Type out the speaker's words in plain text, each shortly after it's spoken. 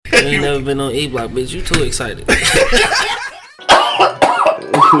ain't never been on E Block, bitch. You too excited.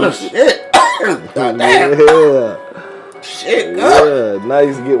 Shit. God damn. Yeah. Shit, God. Yeah, now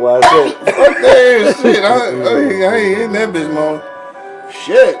you get why I said. Fuck that shit. I ain't in that bitch, man.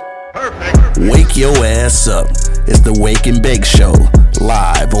 Shit. Wake your ass up. It's the Wake and Bake Show,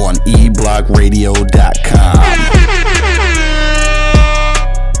 live on eblockradio.com.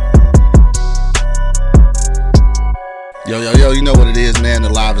 Yo, you know what it is, man. The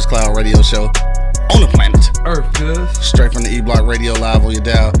Livest Cloud radio show on the planet Earth, cuz. Straight from the E-Block Radio live on your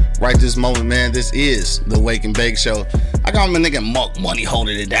dial. Right this moment, man, this is the Wake and Bake Show. I got my nigga Monk Money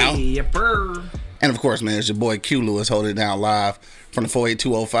holding it down. Yepper. And of course, man, it's your boy Q Lewis holding it down live from the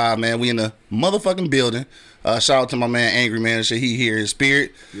 48205, man. We in the motherfucking building. Shout out to my man Angry Man. Shit, he here in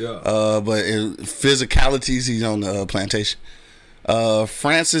spirit. Yeah. But in physicalities, he's on the plantation.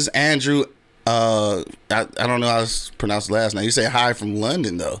 Francis Andrew, I don't know how to pronounce the last name. You say hi from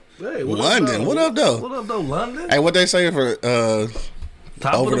London, though. Hey, London. What up, though? What up, though, London? Hey, what they say for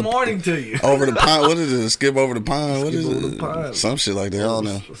Top of the morning to you. over the pond? What is it? Skip over the pond? What is Skip over it? the pond. Some shit like that. I don't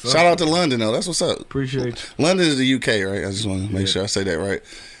know. Something. Shout out to London, though. That's what's up. Appreciate you. London is the UK, right? I just want to make sure I say that right.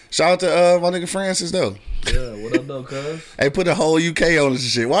 Shout out to my nigga Francis, though. Yeah, what up, though, cuz? Hey, put the whole UK on this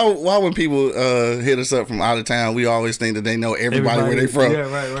shit. Why when people hit us up from out of town, we always think that they know everybody where they from.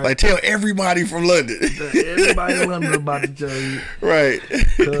 Yeah, right. Like, tell everybody from London. Everybody in London about to tell you. Right.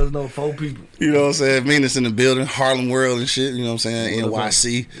 Cuz no 4 people. You know what I'm saying? Venus in the building, Harlem World and shit. You know what I'm saying? What up,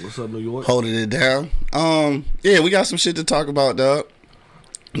 NYC. What's up, New York? Holding it down. Yeah, we got some shit to talk about, dog.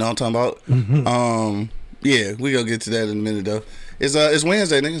 You know what I'm talking about? Yeah, we gonna get to that in a minute, though. It's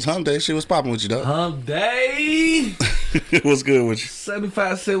Wednesday, nigga. It's hump day. Shit was popping with you, dog. Hump day. What's good with you?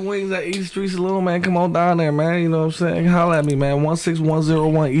 75-cent wings at East Street Saloon, man. Come on down there, man. You know what I'm saying? Holla at me, man.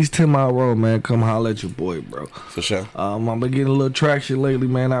 16101 East 10 Mile Road, man. Come holla at your boy, bro. For sure. I've been getting a little traction lately,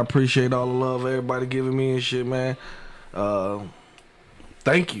 man. I appreciate all the love everybody giving me and shit, man.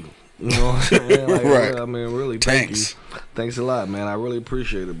 Thank you. You know what I'm saying? Like, Right. I mean, really, thank Thanks. you. Thanks a lot, man. I really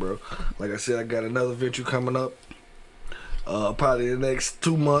appreciate it, bro. Like I said, I got another venture coming up. Probably the next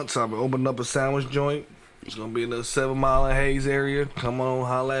 2 months, I'll be opening up a sandwich joint. It's gonna be in the 7 Mile and Hayes area. Come on,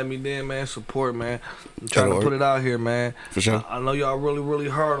 holla at me then, man. Support, man. I'm trying to put it out here, man. For sure. I know y'all really, really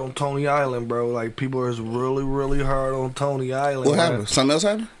hard on Tony Island, bro. Like, people is really, really hard on Tony Island. What man. happened? Something else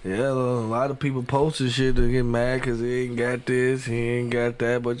happened? Yeah, a lot of people posted shit to get mad because he ain't got this, he ain't got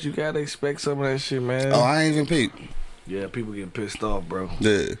that. But you gotta expect some of that shit, man. Oh, I ain't even peeped. Yeah, people getting pissed off, bro.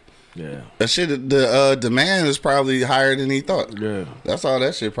 Yeah. Yeah. That shit, the demand is probably higher than he thought. Yeah. That's all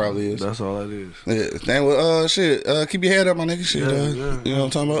that shit probably is. That's all that is. Yeah. Dang, well, shit. Keep your head up, my nigga. Shit. Yeah. You know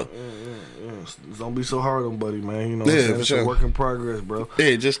what I'm talking about? Yeah. Don't be so hard on buddy, man. You know what Yeah, I'm saying? for It's sure. a work in progress, bro.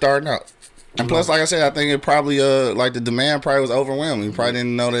 Yeah, just starting out. And plus, like I said, I think it probably, like the demand probably was overwhelming. You probably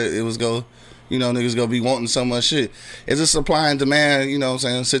didn't know that it was niggas gonna be wanting so much shit. It's a supply and demand, you know what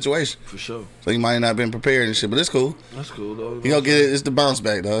I'm saying, situation. For sure. So you might not have been prepared and shit, but it's cool. That's cool, though. You gonna get it. It's the bounce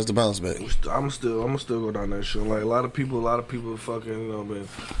back, though. It's the bounce back. I'm still go down that shit. Like a lot of people fucking, you know, been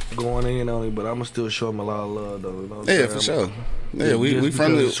going in on it, but I'ma still show them a lot of love, though. You know what I'm Yeah, saying? for sure. Yeah, Just we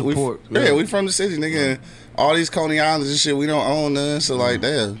from the because of support. we from the city, nigga. And all these Coney Islands and shit, we don't own none. So like,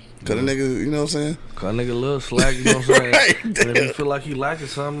 damn, cause a nigga, you know what I'm saying? Cause a nigga love slack, you know what I'm saying? Right, And if you feel like he lacking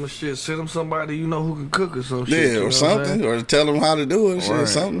something, shit, send him somebody you know who can cook or some shit. Yeah, you know or what I'm something, saying? or tell him how to do it, shit, Right,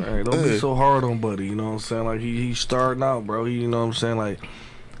 something. right. Don't Yeah. be so hard on buddy, you know what I'm saying? Like he's starting out, bro. You know what I'm saying? Like,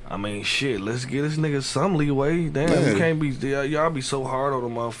 I mean, shit, let's get this nigga some leeway. Damn, Yeah. you can't be y'all be so hard on the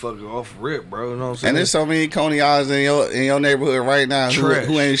motherfucker off rip, bro. You know what I'm saying? And there's so many Coney Islands in your neighborhood right now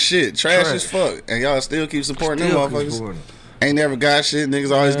who ain't shit, trash as fuck, and y'all still keep supporting them motherfuckers. Ain't never got shit.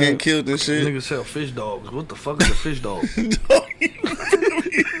 Niggas always getting killed and shit. Niggas sell fish dogs. What the fuck is a fish dog?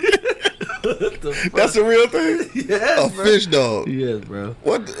 That's a real thing? Yes, a bro. fish dog. Yes, bro.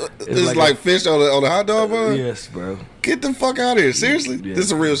 What? It's like like fish on the hot dog bun? Yes, bro. Get the fuck out of here. Seriously? Yeah, This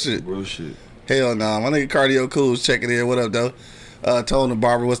is real shit. Real shit. Hell nah. My nigga Cardio Cool's checking in. What up, though? Told the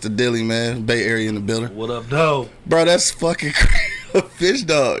barber what's the dilly, man. Bay Area in the building. What up, though? Bro, that's fucking crazy. A fish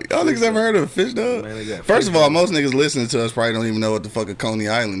dog. Y'all niggas ever heard of a fish dog? Man, First of all, most niggas listening to us probably don't even know what the fuck a Coney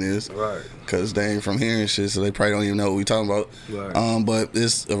Island is. Right. Because they ain't from here and shit, so they probably don't even know what we talking about. Right. But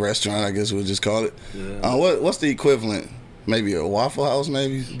it's a restaurant, I guess we'll just call it. Yeah. What's the equivalent? Maybe a Waffle House,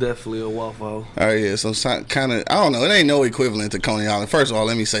 maybe? Definitely a Waffle House. All right, yeah, so kind of, I don't know. It ain't no equivalent to Coney Island. First of all,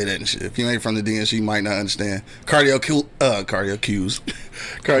 let me say that and shit. If you ain't from the DNC, you might not understand. Cardio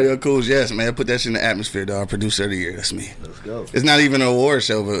Cool's, yes, man. Put that shit in the atmosphere, dog. Producer of the year, that's me. Let's go. It's not even an award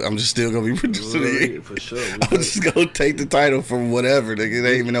show, but I'm just still going to be producer of the year. For sure. I'm just going to take the title from whatever, nigga. It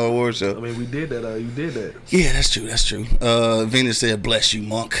ain't even no award show. I mean, we did that. You did that. Yeah, that's true. Venus said, bless you,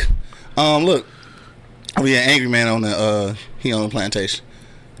 monk. Look, we had Angry Man on the he on the plantation.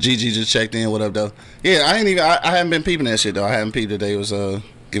 GG just checked in. What up, though? Yeah, I haven't been peeping that shit though. I haven't peeped that they was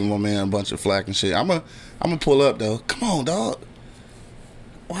giving my man a bunch of flack and shit. I'm gonna pull up though. Come on, dog.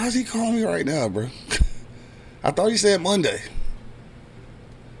 Why is he calling me right now, bro? I thought he said Monday.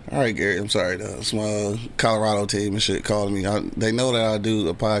 All right, Gary. I'm sorry though. It's my Colorado team and shit calling me. They know that I do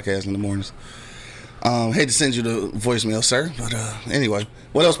a podcast in the mornings. Hate to send you the voicemail, sir, but anyway,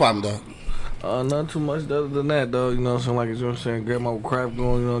 what else poppin', dog? Not too much other than that, though. You know what I'm saying? Like, you know what I'm saying? Got my crap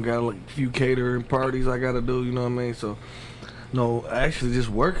going, you know, got like a few catering parties I gotta do, you know what I mean? So, no, actually just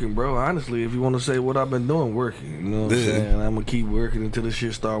working, bro. Honestly, if you want to say what I've been doing, working. You know what I'm saying? I'm gonna keep working until this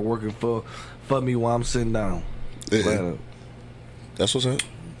shit start working for me while I'm sitting down. Yeah. That's what's up.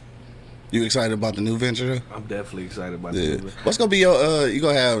 You excited about the new venture? I'm definitely excited about the new venture. What's gonna be your you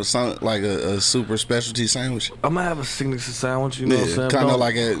gonna have some like a super specialty sandwich? I'm gonna have a signature sandwich, you know what I'm saying? Kind of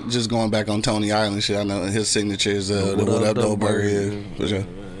like just going back on Tony Island shit. I know his signature is the What Up Doe burger. Yeah, for sure.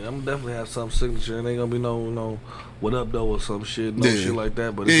 I'm gonna definitely have some signature. It ain't gonna be no What Up Doe or some shit, shit like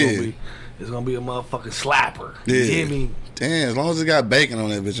that. But it's gonna be a motherfucking slapper. You hear me? Damn, as long as it got bacon on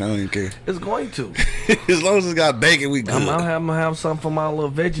that bitch, I don't even care. It's going to. As long as it got bacon, we good. I'm gonna have something for my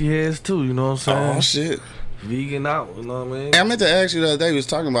little veggie heads too. You know what I'm saying? Oh shit. Vegan out, you know what I mean? Hey, I meant to ask you the other day. We was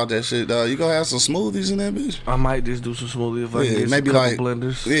talking about that shit. You gonna have some smoothies in that bitch? I might just do some smoothies if I can get maybe some like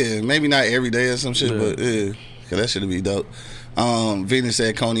blenders. Yeah, maybe not every day or some shit, but cause that should be dope. Venus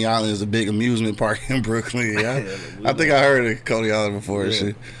said Coney Island is a big amusement park in Brooklyn. Yeah, I think I heard of Coney Island before. And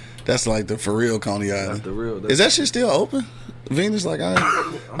shit. That's like the for real Coney Island. That's the real. Is that shit still open? Venus, like I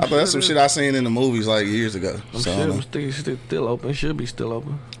thought that's some shit I seen in the movies like years ago. I'm sure it's still open. Should be still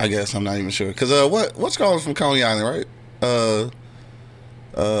open. I guess I'm not even sure. Cause what's called from Coney Island, right?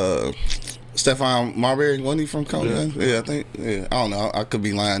 Stephon Marbury, wasn't he from Coney Island? Yeah, I think. Yeah, I don't know. I could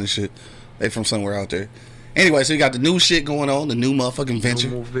be lying and shit. They from somewhere out there. Anyway, so you got the new shit going on, the new motherfucking venture.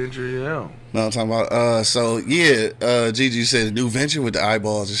 New venture, yeah. Know what I'm talking about? So yeah, Gigi said the new venture with the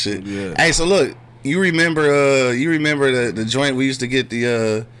eyeballs and shit. Yeah. Hey, so look, you remember the joint we used to get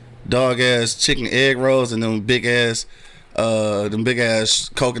the dog ass chicken egg rolls and them big ass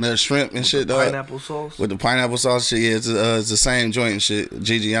coconut shrimp and shit, dog. Pineapple sauce? With the pineapple sauce shit, yeah, it's the same joint and shit.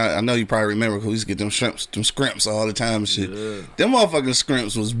 Gigi, I know you probably remember because we used to get them scrimps all the time and shit. Yeah. Them motherfucking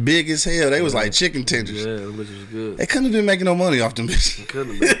scrimps was big as hell. They was like chicken tenders. Yeah, which was good. They couldn't have been making no money off them bitches. They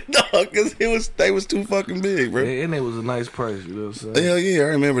couldn't have been. No, because they was too fucking big, bro. And it was a nice price, you know what I'm saying? Hell yeah, I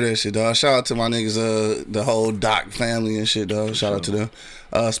remember that shit, dog. Shout out to my niggas, the whole Doc family and shit, dog. Shout out to them.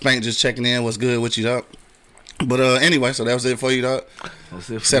 Spank just checking in. What's good with you, dog? But anyway, so that was it for you, dog. That's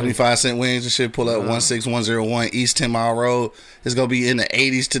it for 75-cent wings and shit. Pull up 16101 East 10 Mile Road. It's gonna be in the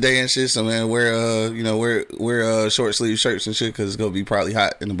 80s today and shit. So man, wear short sleeve shirts and shit because it's gonna be probably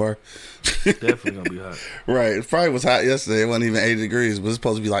hot in the bar. Definitely gonna be hot. Right. It probably was hot yesterday. It wasn't even 80 degrees, but it's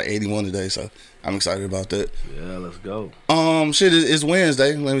supposed to be like 81 today. So I'm excited about that. Yeah, let's go. Shit, it's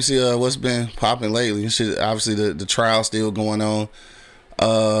Wednesday. Let me see what's been popping lately. Shit, obviously the trial still going on.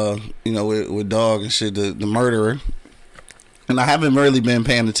 With Dog and shit, the murderer. And I haven't really been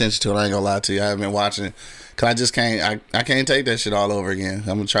paying attention to it. I ain't gonna lie to you. I haven't been watching it. Cause I just can't. I can't take that shit all over again.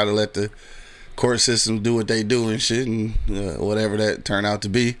 I'm gonna try to let the court system do what they do and shit, and whatever that turn out to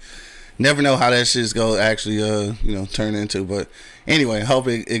be. Never know how that shit's go actually turn into. But anyway, hope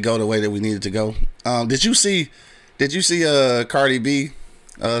it go the way that we need it to go. Did you see Cardi B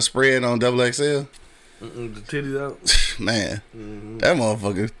spread on XXL? The titties out. Man, that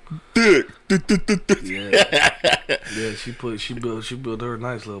motherfucker thick. Yeah, she built her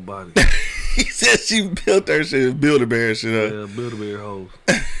nice little body. He said she built her shit, Build-A-Bear shit up. Yeah, Build-A-Bear hoes.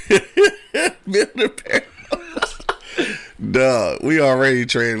 Build-A-Bear hoes. Dog, we already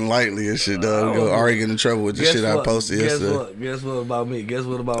trading lightly and shit, dog. We already get in trouble with the shit I posted yesterday. Guess what about me?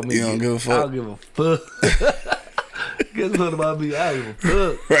 You don't give a fuck? I don't give a fuck. Guess what about me? I don't give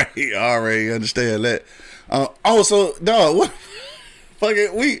a fuck. Right, I already understand that. So, dog, what?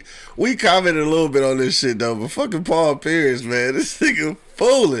 Fucking, we commented a little bit on this shit, though, but fucking Paul Pierce, man, this nigga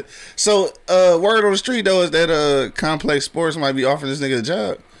fooling. So, word on the street, though, is that Complex Sports might be offering this nigga a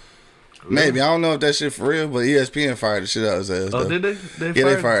job. Really? Maybe. I don't know if that shit for real, but ESPN fired the shit out of his ass. Oh, though. Did they?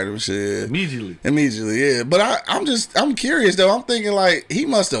 They fired him, shit. Immediately, yeah. But I'm curious, though. I'm thinking, like, he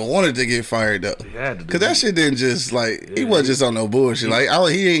must have wanted to get fired, though. He had to. Because that shit didn't just, like, he wasn't just on no bullshit.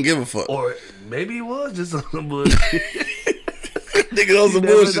 He didn't give a fuck. Or maybe he was just on some bullshit. Nigga on some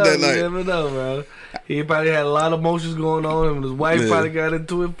bullshit that night. You never know, bro. He probably had a lot of emotions going on, and his wife probably got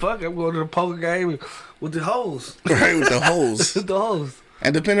into it. Fuck, I'm going to the poker game with the hoes. Right, with the hoes. The hoes.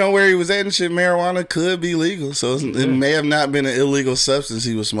 And depending on where he was at and shit, marijuana could be legal. So it may have not been an illegal substance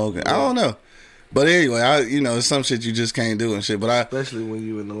he was smoking. I don't know. But anyway, it's some shit you just can't do and shit. But especially when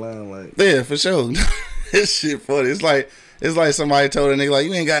you in the limelight. Yeah, for sure. This shit funny. It's like somebody told a nigga like,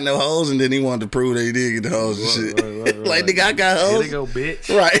 you ain't got no hoes, and then he wanted to prove that he did get the hoes and shit. Right. Like, nigga, I got hoes. Here they go,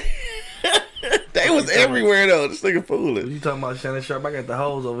 bitch. Right. They was everywhere though. This nigga fooling. You talking about Shannon Sharp? I got the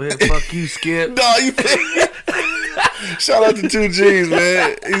hoes over here. Fuck you, Skip. No, you. Shout out to 2G's,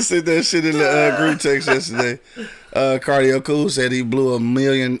 man. He said that shit in the group text yesterday. Cardio Cool said he blew $1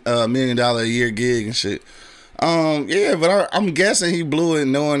 million a year gig and shit. Yeah, but I'm guessing he blew it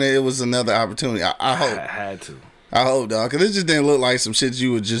knowing that it was another opportunity. I hope. I had to. I hope, dog, because it just didn't look like some shit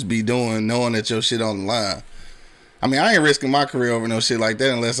you would just be doing knowing that your shit on the line. I mean, I ain't risking my career over no shit like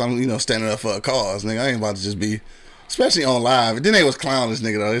that unless I'm, standing up for a cause, nigga. I ain't about to just be, especially on live. And then they was clowning this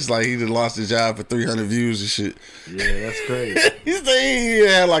nigga, though. It's like he just lost his job for 300 views and shit. Yeah, that's crazy. He said he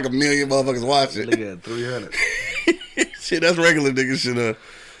had like 1 million motherfuckers watching. Nigga had 300. Shit, that's regular nigga shit.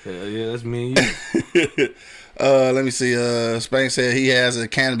 Hell yeah, that's me and you. Let me see. Spain said he has a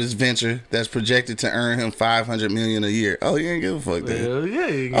cannabis venture that's projected to earn him $500 million a year. Oh, you ain't give a fuck, then. Hell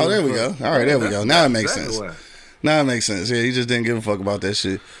yeah. Oh, there we go. All right, there we go. Now it makes sense. Why. Now it makes sense. Yeah, he just didn't give a fuck about that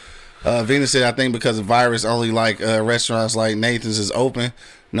shit. Venus said, I think because the virus, only like restaurants like Nathan's is open.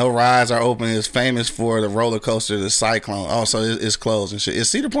 No rides are open. It's famous for the roller coaster, the Cyclone. Oh, so it's closed and shit. Is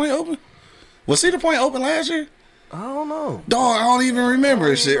Cedar Point open? Was Cedar Point open last year? I don't know. Dog, I don't even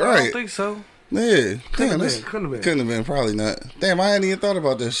remember shit. Right? I don't think so. Yeah. Couldn't have been. Couldn't have been. Probably not. Damn, I hadn't even thought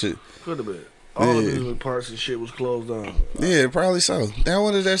about that shit. Could have been. All the amusement parks and shit was closed down. Yeah, probably so. Damn,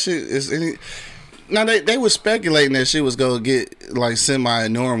 what is that shit? Is any... Now, they was speculating that shit was going to get, like,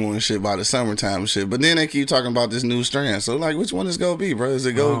 semi-normal and shit by the summertime and shit. But then they keep talking about this new strand. So, like, which one is going to be, bro? Is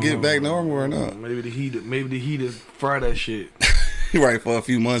it going to get back normal or not? Maybe the heat is fry that shit. Right, for a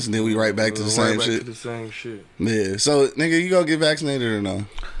few months, and then we right back to the same shit. To the same shit. Yeah. So, nigga, you going to get vaccinated or no?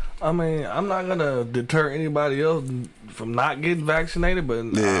 I mean, I'm not going to deter anybody else from not getting vaccinated. But,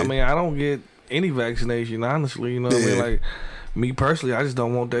 I mean, I don't get any vaccination, honestly. You know what I mean? Like... Me personally, I just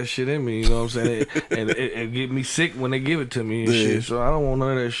don't want that shit in me. You know what I'm saying? It get me sick when they give it to me and shit. So I don't want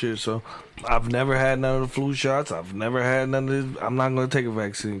none of that shit. So I've never had none of the flu shots. I've never had none of this. I'm not going to take a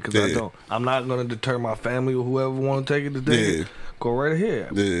vaccine because I don't. I'm not going to deter my family or whoever want to take it to take it. Go right ahead.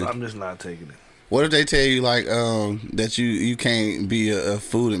 I'm just not taking it. What if they tell you like that you can't be a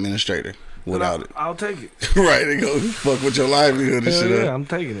food administrator without it? I'll take it. Right, they go fuck with your livelihood and shit. Yeah, I'm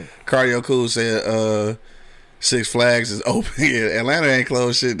taking it. Cardio Cool said Six Flags is open. Yeah, Atlanta ain't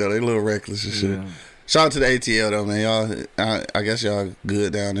closed shit though. They a little reckless and shit. Yeah. Shout out to the ATL though, man. Y'all, I guess y'all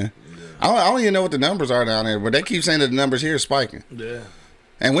good down there. Yeah. I don't even know what the numbers are down there, but they keep saying that the numbers here are spiking. Yeah.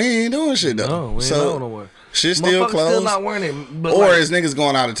 And we ain't doing shit though. No, we ain't going nowhere. Shit still closed. Still not wearing it. Or like, is niggas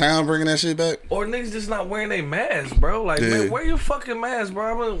going out of town bringing that shit back? Or niggas just not wearing their mask, bro. Like, man, wear your fucking mask,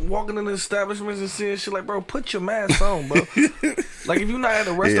 bro. I've been walking in the establishments and seeing shit like, bro, put your mask on, bro. Like, if you're not at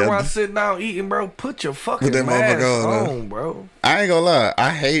a restaurant sitting down eating, bro, put your fucking mask on, bro. I ain't gonna lie. I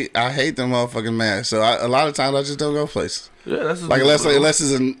hate them motherfucking masks. So a lot of times I just don't go places. Yeah, that's like unless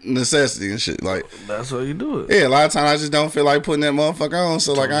it's a necessity and shit. Like that's how you do it. Yeah, a lot of times I just don't feel like putting that motherfucker on.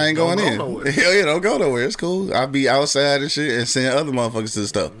 So like I ain't going in. Hell yeah, don't go nowhere. It's cool. I'll be outside and shit and send other motherfuckers to the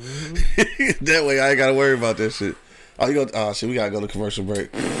stuff. Mm-hmm. That way I ain't gotta worry about that shit. Oh shit, we gotta go to commercial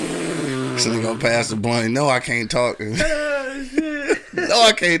break. So they gonna pass the blunt. No, I can't talk. No,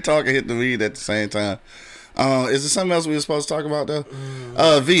 I can't talk and hit the weed at the same time. Is there something else we were supposed to talk about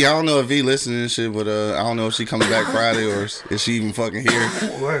though? V, I don't know if V listening and shit, but I don't know if she coming back Friday or is she even fucking here.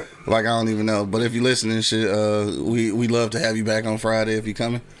 What? Like I don't even know. But if you listening and shit, we love to have you back on Friday if you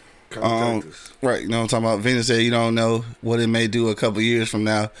coming. Right, you know what I'm talking about. Venus said you don't know what it may do a couple years from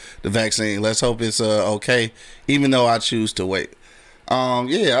now, the vaccine. Let's hope it's okay, even though I choose to wait.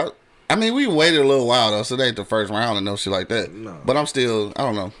 Yeah, I mean we waited a little while though, so they ain't the first round and no shit like that. No. But I'm still, I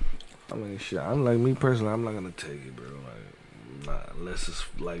don't know. I mean, shit. I'm like me personally. I'm not gonna take it, bro. Like, unless it's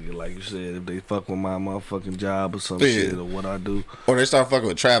like you said, if they fuck with my motherfucking job or some shit or what I do, or they start fucking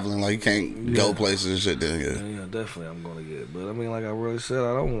with traveling, like you can't go places and shit. Then yeah, definitely I'm gonna get it. But I mean, like I really said,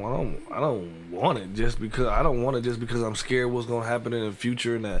 I don't want it just because I'm scared what's gonna happen in the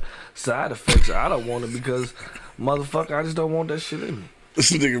future and the side effects. I don't want it because, motherfucker, I just don't want that shit in me.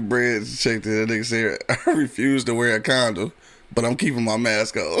 This nigga Brad checked it. That nigga said I refuse to wear a condom, but I'm keeping my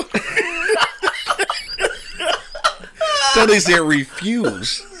mask on. So they said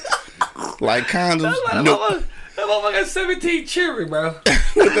refuse. Like condoms. Nope. That motherfucker 17 cheering, bro.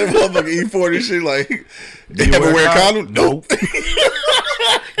 With that motherfucker E40 shit, like, they ever wear a condom? Nope.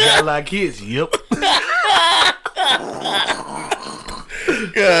 Got a lot of kids? Yep.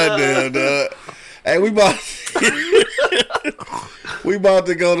 God damn, dog. Hey, we about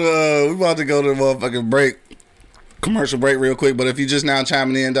to go to motherfucking break. Commercial break real quick, but if you just now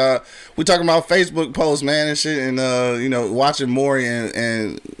chiming in, dog, we talking about Facebook posts, man, and shit, and watching Maury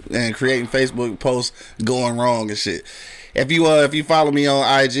and creating Facebook posts going wrong and shit. If you follow me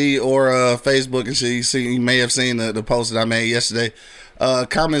on IG or Facebook and shit, you may have seen the post that I made yesterday.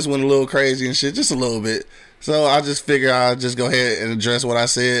 Comments went a little crazy and shit, just a little bit. So I just figured I'll just go ahead and address what I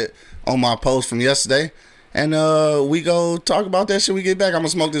said on my post from yesterday. And we go talk about that shit when we get back. I'm going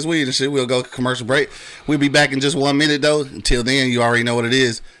to smoke this weed and shit. We'll go commercial break. We'll be back in just 1 minute, though. Until then, you already know what it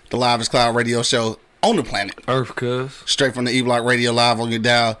is. The Live is Cloud radio show on the planet Earth, cuz. Straight from the E-Block Radio live on your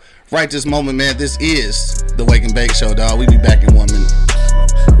dial. Right this moment, man, this is the Wake and Bake Show, dog. We be back in 1 minute.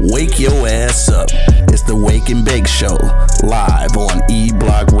 Wake your ass up. It's the Wake and Bake Show, live on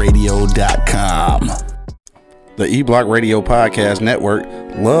eblockradio.com. The E-Block Radio Podcast Network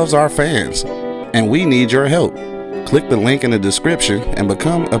loves our fans, and we need your help. Click the link in the description and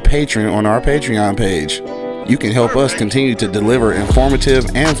become a patron on our Patreon page. You can help us continue to deliver informative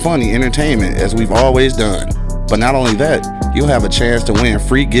and funny entertainment as we've always done. But not only that, you'll have a chance to win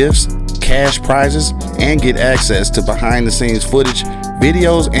free gifts, cash prizes, and get access to behind the scenes footage,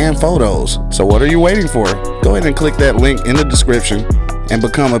 videos, and photos. So what are you waiting for? Go ahead and click that link in the description and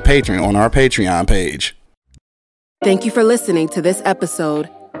become a patron on our Patreon page. Thank you for listening to this episode.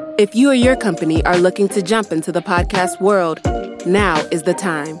 If you or your company are looking to jump into the podcast world, now is the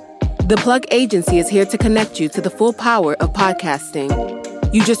time. The Plug Agency is here to connect you to the full power of podcasting.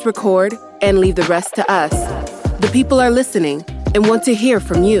 You just record and leave the rest to us. The people are listening and want to hear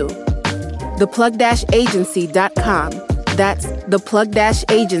from you. Theplug-agency.com. That's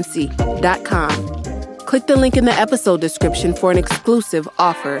theplug-agency.com. Click the link in the episode description for an exclusive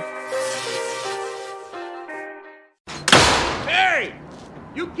offer. Hey!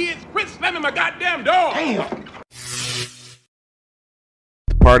 You kids quit slamming my goddamn door! Damn!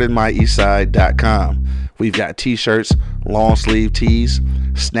 PardonMyEastside.com. We've got t-shirts, long sleeve tees,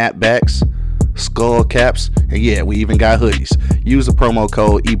 snapbacks, skull caps, and yeah, we even got hoodies. Use the promo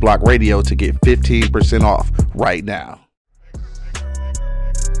code eBlockRadio to get 15% off right now.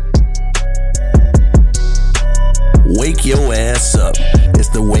 Wake your ass up. It's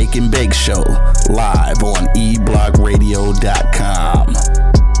the Wake and Bake Show, live on eblockradio.com.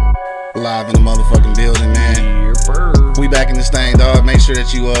 Live in the motherfucking building, man. We back in this thing, dog. Make sure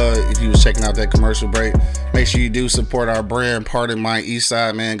that you, if you was checking out that commercial break, make sure you do support our brand, Pardon My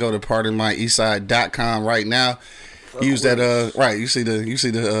Eastside, man. Go to pardonmyeastside.com right now. Use that, right? You see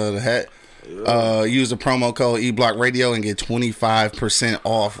the hat. Use the promo code eBlockRadio and get 25%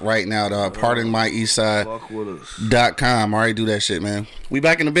 off right now, dog. PardonMyEastside.com. Already do that shit, man. We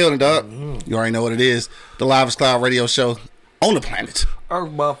back in the building, dog. You already know what it is. The Live is Cloud radio show on the planet. Earth,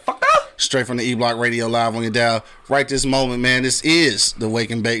 motherfucker. Straight from the E-Block Radio live on your dial. Right this moment, man. This is the Wake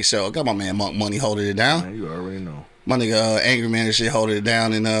and Bake Show. Got my man Monk Money holding it down. Man, you already know. My nigga Angry Man and shit holding it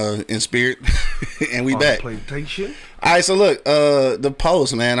down in spirit. And we back. PlayStation. All right, so look, the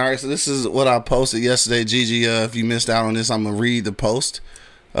post, man. All right, so this is what I posted yesterday. Gigi, if you missed out on this, I'm gonna read the post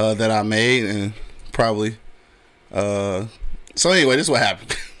that I made and probably. So anyway, this is what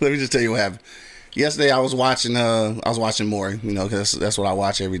happened. Let me just tell you what happened. Yesterday I was watching Maury, you know, because that's what I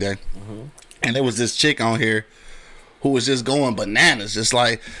watch every day. And there was this chick on here who was just going bananas, just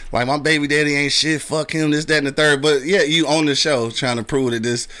like my baby daddy ain't shit, fuck him, this, that, and the third. But yeah, you on the show trying to prove that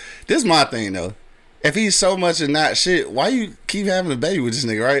this is my thing though. If he's so much and not shit, why you keep having a baby with this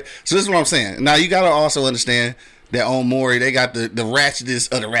nigga, right? So this is what I'm saying. Now you gotta also understand that on Maury, they got the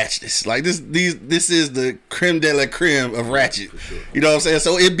ratchetest of the ratchetest. Like this is the creme de la creme of ratchet. Sure. You know what I'm saying?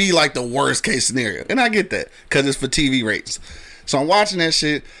 So it'd be like the worst case scenario. And I get that because it's for TV ratings. So I'm watching that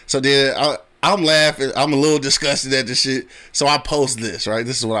shit. So then I'm laughing. I'm a little disgusted at the shit. So I post this, right?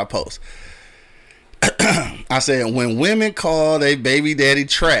 This is what I post. I said, when women call their baby daddy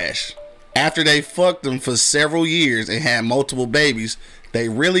trash after they fucked them for several years and had multiple babies, they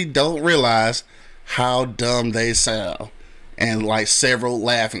really don't realize how dumb they sound. And like several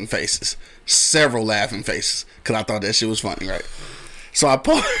laughing faces, because I thought that shit was funny, right? So I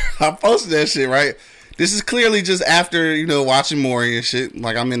posted that shit, right? This is clearly just after, you know, watching Maury and shit.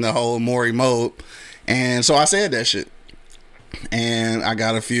 Like I'm in the whole Maury mode. And so I said that shit. And I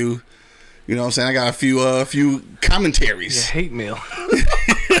got a few, you know what I'm saying? I got a few commentaries. Yeah, hate mail.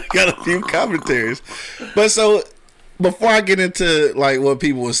 Got a few commentaries. But so before I get into like what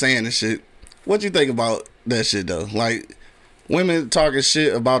people were saying and shit, what you think about that shit though? Like women talking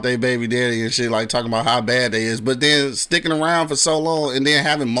shit about their baby daddy and shit, like talking about how bad they is, but then sticking around for so long and then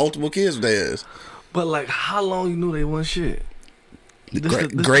having multiple kids with theirs. But like, how long you knew they wasn't shit?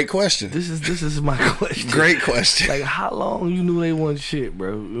 Great question. This is my question. Great question. Like, how long you knew they wasn't shit,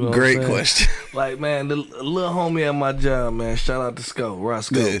 bro? You know Great question. Like, man, the little homie at my job, man, shout out to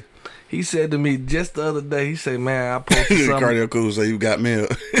Roscoe. Yeah. He said to me just the other day, he said, man, I posted something. Cardio cool, so you got mail.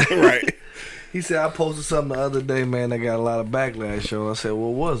 Right. He said, I posted something the other day, man, that got a lot of backlash on. I said,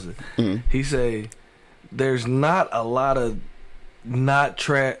 what was it? Mm-hmm. He said, there's not a lot of not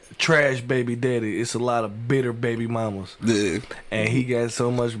trash baby daddy. It's a lot of bitter baby mamas. Yeah. And he got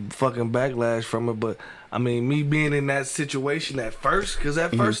so much fucking backlash from it. But I mean, me being in that situation at first, because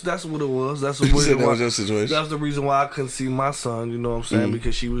at first that's what it was. That's what that was your situation. That's the reason why I couldn't see my son. You know what I'm saying?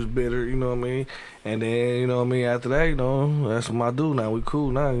 Because she was bitter. You know what I mean? And then you know what I mean. After that, you know, that's what I do now. We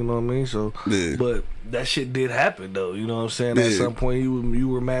cool now. You know what I mean? So, yeah. But that shit did happen though. You know what I'm saying? Yeah. At some point, you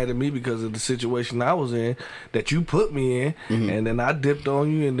were mad at me because of the situation I was in that you put me in, and then I dipped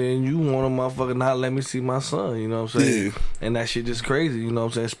on you, and then you want to motherfucker not let me see my son. You know what I'm saying? Yeah. And that shit just crazy. You know what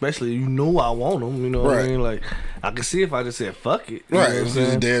I'm saying? Especially you know I want him. You know what I mean? Like I could see if I just said fuck it. You Right. know what I'm It's saying?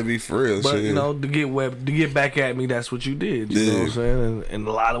 just deadbeat for real. But shit. you know, to get back at me, that's what you did. You know what I'm saying? And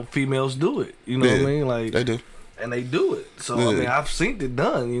a lot of females do it. You know what I mean? Like they do. And they do it. So I mean, I've seen it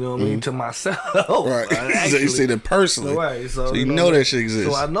done. You know what I mean? To myself. Right. Actually, So you see it personally. Right. So you know that shit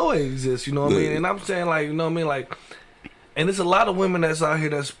exists. So I know it exists. You know what I mean? And I'm saying like, you know what I mean? Like, and there's a lot of women that's out here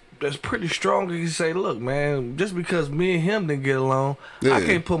that's pretty strong. You say, look, man, just because me and him didn't get along, I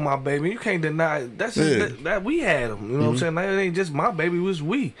can't put my baby. You can't deny that's just, that we had him. You know what I'm saying? That ain't just my baby. It was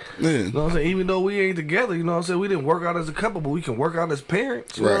we. Yeah. You know what I'm saying? Even though we ain't together, you know what I'm saying? We didn't work out as a couple, but we can work out as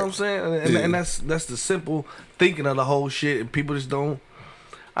parents. You know what I'm saying? And that's the simple thinking of the whole shit. And people just don't.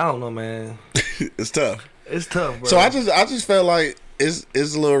 I don't know, man. It's tough. It's tough, bro. So I just felt like it's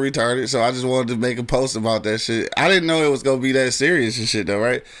a little retarded. So I just wanted to make a post about that shit. I didn't know it was gonna be that serious and shit though,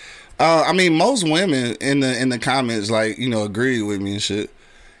 right? I mean, most women in the comments, like, you know, agree with me and shit.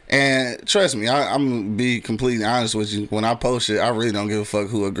 And trust me, I'm gonna be completely honest with you. When I post shit, I really don't give a fuck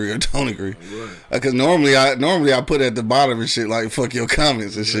who agree or don't agree. Because normally I put at the bottom and shit like fuck your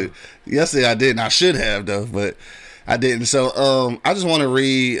comments and shit. Yesterday I didn't. I should have though, but I didn't. So I just want to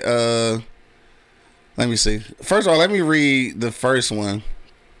read. Let me see. First of all, let me read the first one.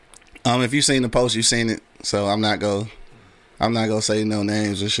 If you've seen the post, you've seen it. So I'm not gonna say no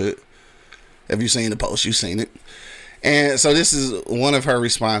names and shit. If you've seen the post, you've seen it. And so this is one of her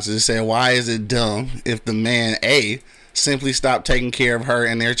responses. It said, why is it dumb if the man A simply stopped taking care of her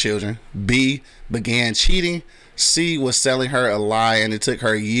and their children, B began cheating, C was selling her a lie, and it took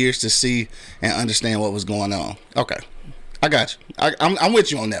her years to see and understand what was going on? Okay, I got you. I'm with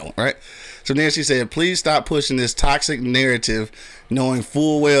you on that one, right? So then she said, please stop pushing this toxic narrative, knowing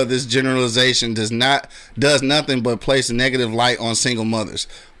full well this generalization does nothing but place a negative light on single mothers.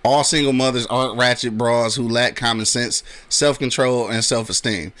 All single mothers aren't ratchet bras who lack common sense, self-control, and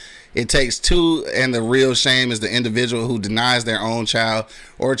self-esteem. It takes two, and the real shame is the individual who denies their own child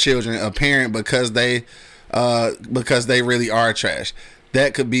or children a parent because they really are trash.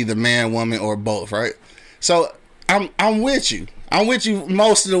 That could be the man, woman, or both, right? So I'm with you. I'm with you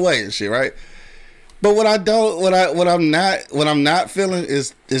most of the way and shit, right? But what I'm not feeling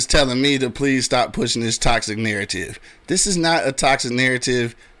is telling me to please stop pushing this toxic narrative. This is not a toxic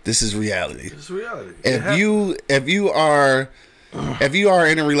narrative. This is reality. It's reality. If you are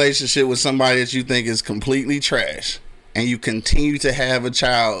in a relationship with somebody that you think is completely trash, and you continue to have a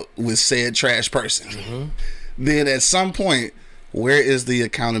child with said trash person, then at some point, where is the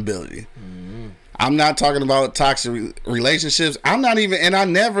accountability? I'm not talking about toxic relationships. I'm not even, and I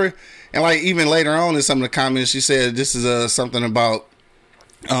never, and like even later on in some of the comments, she said this is something about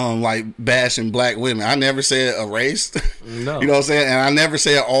like bashing black women. I never said a race. No. You know what I'm saying? And I never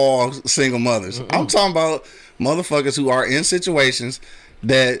said all single mothers. I'm talking about motherfuckers who are in situations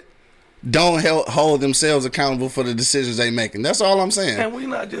that don't hold themselves accountable for the decisions they making. That's all I'm saying. And we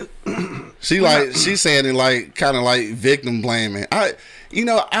not just she's saying it like kind of like victim blaming. I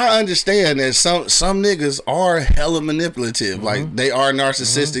understand that some niggas are hella manipulative. Like they are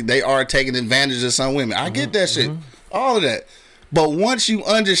narcissistic. They are taking advantage of some women. I get that shit. All of that. But once you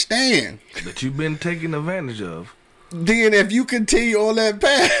understand that you've been taken advantage of, then if you continue on that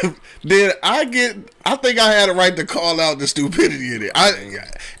path, then I think I had a right to call out the stupidity in it.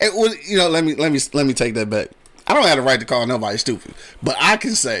 It was, let me take that back. I don't have the right to call nobody stupid, but I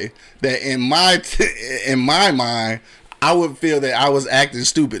can say that in my mind, I would feel that I was acting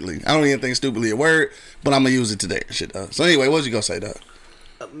stupidly. I don't even think stupidly a word, but I'm gonna use it today and shit. So anyway, what was you gonna say, dog?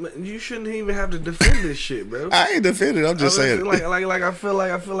 You shouldn't even have to defend this shit, bro. I ain't defending. I'm just saying. I feel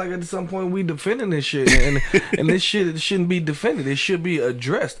like at some point we defending this shit, and this shit shouldn't be defended. It should be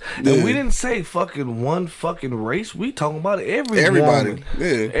addressed. Yeah. And we didn't say fucking one fucking race. We talking about Everybody. woman.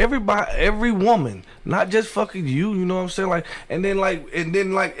 Yeah. Every woman, not just fucking you. You know what I'm saying? Like, and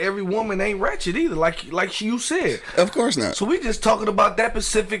then every woman ain't ratchet either. Like you said. Of course not. So we just talking about that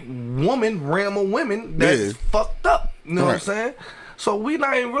specific woman, realm of women that's fucked up. You know what I'm saying? So we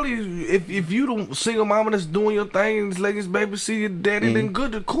not even really, if you the single mama that's doing your thing and letting his baby see your daddy, then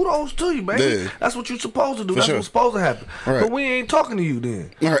good. Kudos to you, baby. Yeah. That's what you supposed to do. That's sure. what's supposed to happen. Right. But we ain't talking to you then.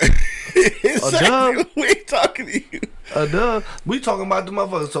 All right. Exactly. We ain't talking to you. We talking about the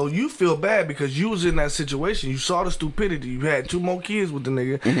motherfucker. So you feel bad because you was in that situation. You saw the stupidity. You had 2 more kids with the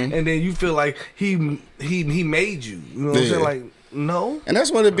nigga, and then you feel like he made you. You know what I'm saying? Like, no. And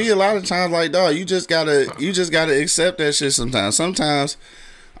that's what it be a lot of times. Like, dog, you just gotta accept that shit sometimes. Sometimes,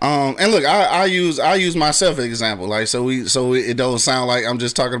 and look, I use myself as an example. Like, so it don't sound like I'm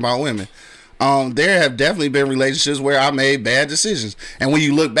just talking about women. There have definitely been relationships where I made bad decisions, and when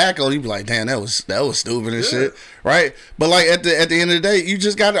you look back on it, you be like, damn, that was stupid and shit, right? But like at the end of the day, you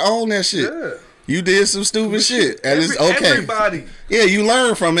just gotta own that shit. Yeah. You did some stupid shit, and it's okay. Everybody. Yeah, you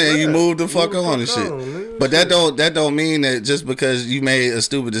learn from it and you move the fuck on and shit. But that don't mean that just because you made a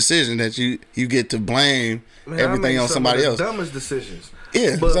stupid decision that you get to blame everything on somebody else. Dumbest decisions.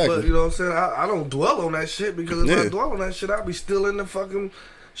 Yeah, but exactly. you know what I'm saying? I don't dwell on that shit because if I dwell on that shit, I'll be still in the fucking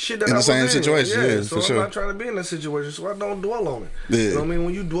shit that in I the was same in. situation. Yeah, so for sure. I'm not trying to be in that situation, so I don't dwell on it. Yeah. You know what I mean?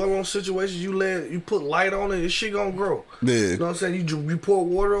 When you dwell on situations, you put light on it, this shit gonna grow. Yeah. You know what I'm saying? You pour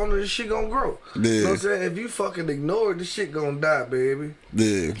water on it, this shit gonna grow. Yeah. You know what I'm saying? If you fucking ignore it, this shit gonna die, baby.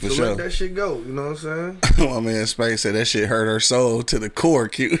 Yeah, for so sure. let that shit go. You know what I'm saying? My man Space said that shit hurt her soul to the core.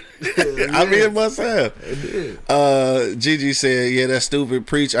 Cute. Yeah. I mean, it must have. It did. Gigi said, "Yeah, that's stupid.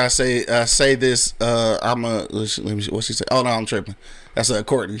 Preach. I say this. Let me see what she said. Oh no, I'm tripping. That's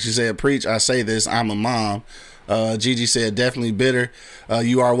Courtney. She said, preach. I say this. I'm a mom. Gigi said, definitely bitter.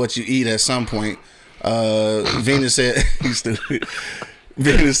 You are what you eat at some point. Venus said, he's stupid.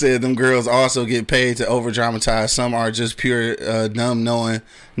 Venus said, them girls also get paid to over dramatize. Some are just pure dumb, knowing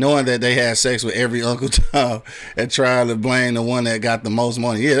that they had sex with every Uncle Tom and trying to blame the one that got the most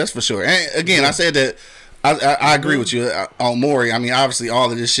money. Yeah, that's for sure. And again, I said that. I agree with you on Maury. I mean, obviously,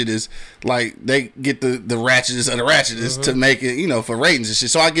 all of this shit is like they get the ratchetest of the ratchetest to make it, for ratings and shit.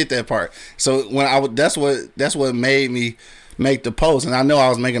 So I get that part. So when that's what made me make the post, and I know I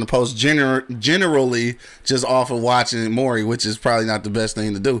was making the post generally just off of watching Maury, which is probably not the best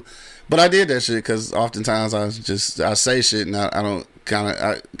thing to do. But I did that shit because oftentimes I say shit and I kind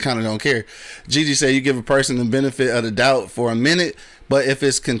of don't care. Gigi said you give a person the benefit of the doubt for a minute. But if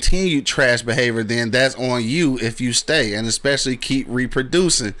it's continued trash behavior, then that's on you if you stay. And especially keep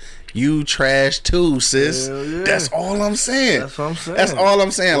reproducing. You trash too, sis. Yeah. That's all I'm saying. That's what I'm saying. That's all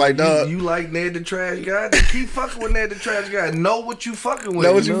I'm saying. Like, dog. You like Ned the Trash Guy? Then keep fucking with Ned the Trash Guy. Know what you fucking with.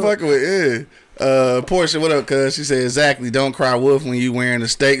 Know what you fucking with, yeah. Portia, what up, cuz? She said, exactly. Don't cry wolf when you wearing a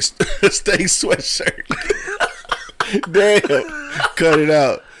steak sweatshirt. Damn. Cut it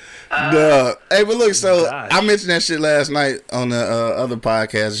out. Duh. Hey, but look, so I mentioned that shit last night on the other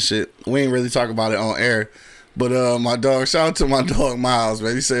podcast and shit. We ain't really talk about it on air. But my dog, shout out to my dog Miles,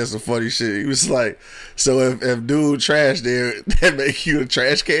 man. He said some funny shit. He was like, so if dude trash there, that make you a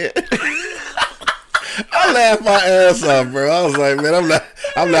trash can? I laughed my ass off, bro. I was like, man,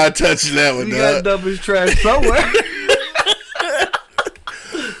 I'm not touching that one, you dog. You gotta dump his trash somewhere.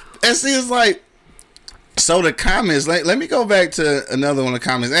 And see, it's like, so the comments, let me go back to another one of the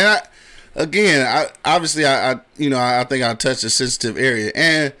comments. And I think I touched a sensitive area.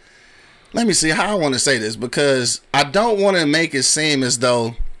 And let me see how I want to say this, because I don't want to make it seem as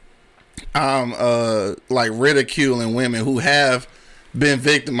though I'm like ridiculing women who have been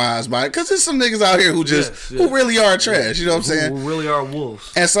victimized by it. Because there's some niggas out here who who really are trash, you know what I'm saying? Who really are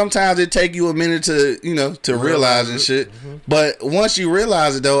wolves. And sometimes it take you a minute to, to realize and shit. But once you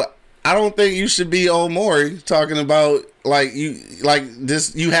realize it though, I don't think you should be on Maury talking about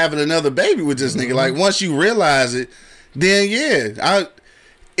you having another baby with this nigga. Like, once you realize it, then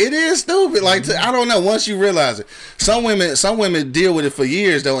it is stupid. Like, I don't know. Once you realize it, some women deal with it for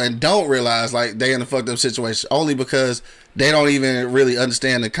years though and don't realize like they in a fucked up situation only because they don't even really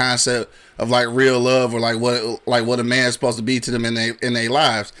understand the concept of like real love or like what a man's supposed to be to them in their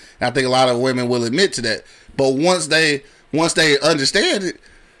lives. And I think a lot of women will admit to that. But once they understand it,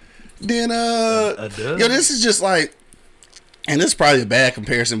 then this is just like, and this is probably a bad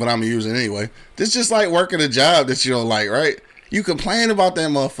comparison, but I'm gonna use it anyway. This is just like working a job that you don't like, right? You complain about that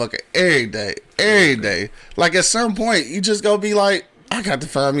motherfucker every day. Like, at some point, you just gonna be like, I got to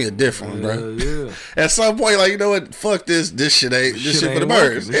find me a different one, bro. Yeah. At some point, like, you know what? Fuck this. This shit ain't. This shit for the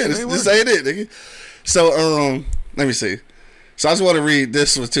birds. Yeah, this ain't it, nigga. So, let me see. So I just want to read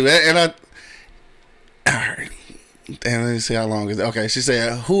this one too, and I. All right. And let me see how long is it. Okay, she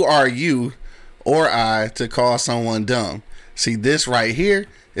said, "Who are you, or I, to call someone dumb? See, this right here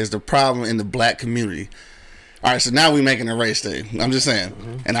is the problem in the black community." All right, so now we making a race thing. I'm just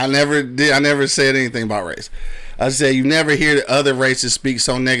saying, and I never said anything about race. I said you never hear the other races speak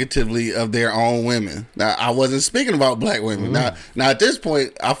so negatively of their own women. Now, I wasn't speaking about black women. Now at this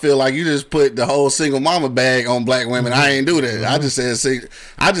point, I feel like you just put the whole single mama bag on black women. I ain't do that. I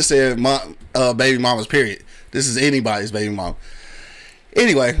just said baby mamas. Period. This is anybody's baby mama.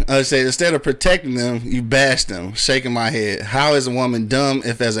 Anyway, I said instead of protecting them, you bash them. Shaking my head. How is a woman dumb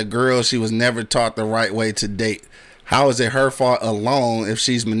if, as a girl, she was never taught the right way to date? How is it her fault alone if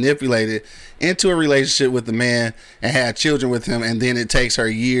she's manipulated into a relationship with a man and had children with him, and then it takes her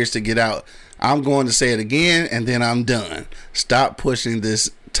years to get out? I'm going to say it again, and then I'm done. Stop pushing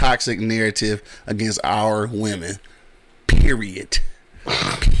this toxic narrative against our women. Period.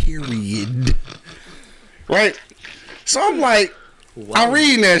 Period. Right? So I'm like, I'm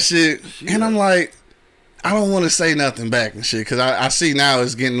reading that shit, and I'm like, I don't want to say nothing back and shit, because I see now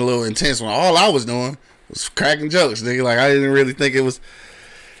it's getting a little intense when all I was doing was cracking jokes, nigga. Like, I didn't really think it was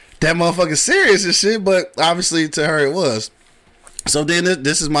that motherfucking serious and shit, but obviously to her it was. So then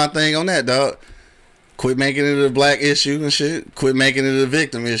this is my thing on that, dog. Quit making it a black issue and shit. Quit making it a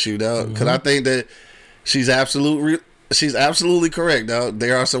victim issue, dog. Because I think that she's absolutely correct, dog.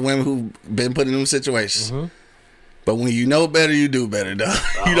 There are some women who've been put in them situations. But when you know better, you do better, dog.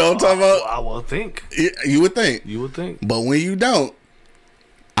 You know what I'm talking about? I would think. You would think. You would think. But when you don't,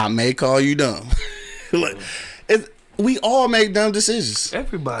 I may call you dumb. Like, we all make dumb decisions.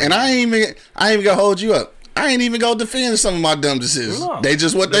 Everybody. And I ain't even gonna hold you up. I ain't even gonna defend some of my dumb decisions. No, they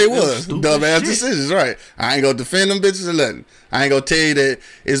just what they was. Dumb ass decisions, right? I ain't gonna defend them bitches or nothing. I ain't gonna tell you that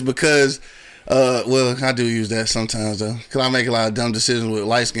it's because well, I do use that sometimes though, because I make a lot of dumb decisions with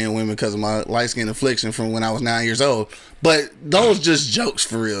light skinned women because of my light skin affliction from when I was 9 years old. But those just jokes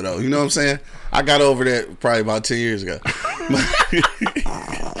for real though. You know what I'm saying? I got over that probably about 10 years ago.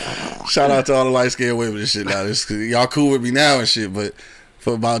 Shout out to all the light skinned women and shit now. Y'all cool with me now and shit, but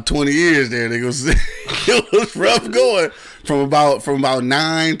for about 20 years there, nigga, it was rough going from about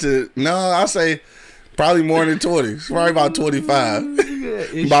 9 to I say probably more than 20. It's probably about 25.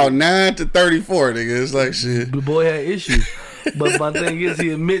 About 9 to 34, nigga. It's like shit. The boy had issues. But my thing is, he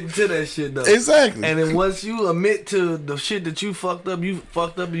admitting to that shit though. Exactly. And then once you admit to the shit that you fucked up, and you've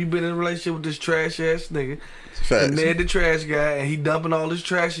been in a relationship with this trash ass nigga. Facts. And they're the trash guy, and he dumping all this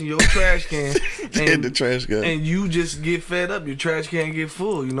trash in your trash can. And the trash guy. And you just get fed up. Your trash can get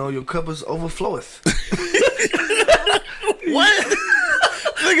full. You know, your cup is overfloweth. What?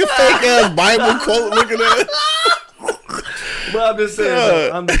 Nigga, fake ass Bible quote looking at. But I'm just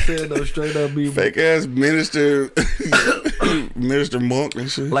saying though, straight up, be fake ass minister monk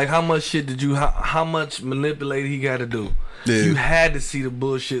and shit. Like, how much shit did you? How much manipulating he got to do? Yeah. You had to see the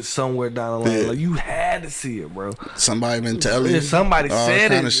bullshit somewhere down the line. Yeah. Like, you had to see it, bro. Somebody been telling you. Somebody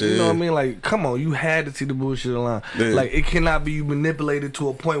said it. You know what I mean? Like, come on, you had to see the bullshit line. Yeah. Like, it cannot be you manipulated to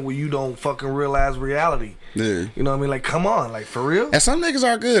a point where you don't fucking realize reality. Yeah. You know what I mean? Like, come on, like, for real. And some niggas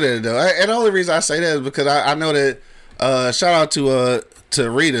are good at it though. And the only reason I say that is because I know that. Shout out to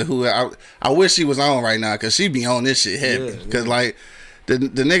Rita, who I wish she was on right now, because she be on this shit heavy. Because like the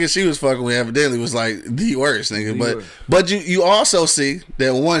nigga she was fucking with evidently was like the worst nigga. But you also see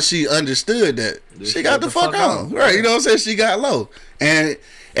that once she understood that, she got the fuck on. Right, you know what I'm saying? She got low. And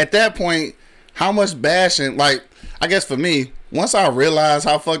at that point, how much bashing, like, I guess for me, once I realize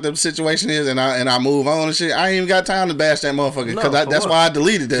how fucked up the situation is and I move on and shit, I ain't even got time to bash that motherfucker, because that's why I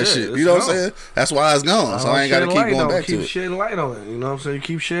deleted that shit. You know what I'm saying? That's why it's gone. So I ain't got to keep going back to it. Keep shedding light on it. You know what I'm saying? You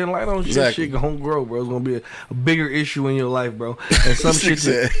keep shedding light on shit. Exactly. Shit gonna grow, bro. It's gonna be a bigger issue in your life, bro. And some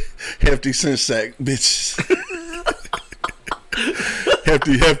shit hefty sense sack, bitches.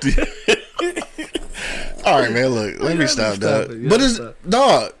 hefty. All right, man. Look, let me stop, dog. But it's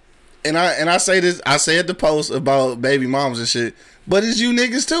dog. And I say this, I said the post about baby moms and shit, but it's you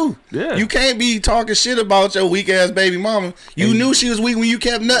niggas too. Yeah. You can't be talking shit about your weak ass baby mama. You knew she was weak when you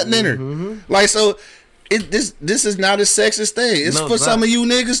kept nutting in her. Mm-hmm. Like, so this is not a sexist thing. It's for some of you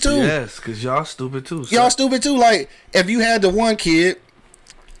niggas too. Yes, because y'all stupid too. Y'all stupid too. Like, if you had the one kid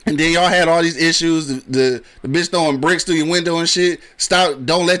and then y'all had all these issues, the bitch throwing bricks through your window and shit,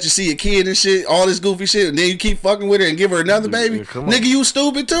 don't let you see a kid and shit, all this goofy shit, and then you keep fucking with her and give her another baby, nigga, you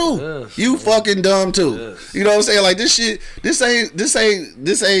stupid too. Yes, you fucking dumb too. Yes. You know what I'm saying? Like, this shit, this ain't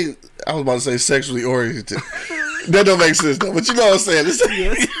I was about to say sexually oriented. That don't make sense though. But you know what I'm saying.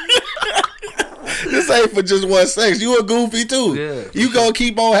 This ain't for just one sex. You a goofy too. Yeah, you gonna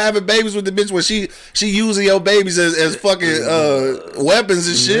keep on having babies with the bitch when she using your babies as fucking weapons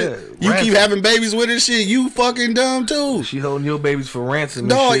and shit. You keep having babies with her shit. You fucking dumb too. She holding your babies for ransom.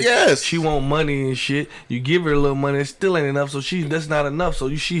 No, shit. yes. She want money and shit. You give her a little money, it still ain't enough. So that's not enough.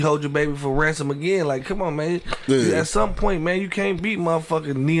 So she hold your baby for ransom again. Like, come on, man. Yeah. At some point, man, you can't beat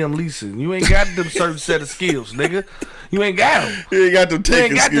motherfucking Liam Neeson. You ain't got them certain set of skills, nigga. You ain't got them. You ain't got them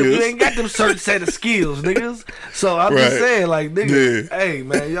taking skills. You ain't got them certain set of skills, niggas. So I'm just saying, like, nigga, hey,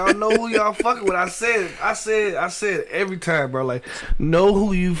 man, y'all know who y'all fucking with. I said every time, bro. Like, know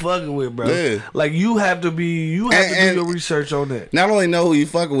who you fucking with, bro. Yeah. Like, you have to do your research on that. Not only know who you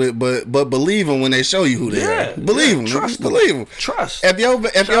fucking with, but believe them when they show you who they are. Believe them. Trust believe them. Trust. If your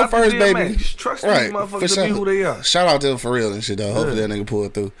first baby, trust these motherfuckers to be who they are. Shout out to them for real and shit though. Hopefully that nigga pull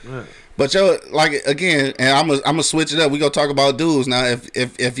it through. Yeah. But yo, like again, and I'm gonna switch it up. We gonna talk about dudes now.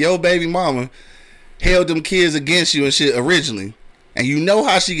 If your baby mama held them kids against you and shit originally, and you know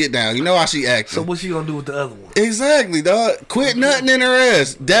how she get down, you know how she acts. So what's she gonna do with the other one? Exactly, dog. Quit nutting in her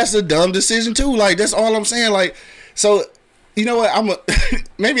ass. That's a dumb decision too. Like that's all I'm saying. Like so. You know what?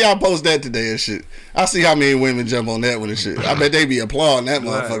 Maybe I'll post that today and shit. I'll see how many women jump on that one and shit. I bet they be applauding that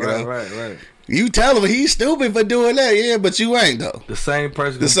motherfucker. Right. You tell him he's stupid for doing that, yeah, but you ain't though. The same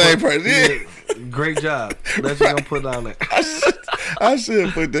person. Yeah. Great job. That's what I'm gonna put on it. I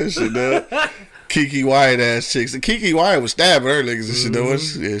should put that shit down. Kiki Wyatt ass chicks. Kiki Wyatt was stabbing her niggas and shit though.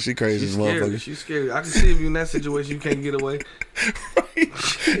 Yeah, she crazy as motherfucker. She's scary. I can see if you in that situation, you can't get away. Right.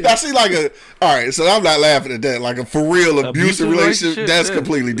 Now see like alright, so I'm not laughing at that. Like a for real abusive relationship, that's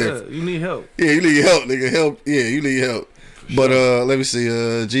completely different. Yeah, you need help. Yeah, you need help, nigga. Help. Yeah, you need help. Sure. But let me see.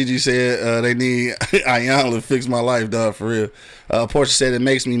 Gigi said they need Ayanna to fix my life, dog, for real. Portia said it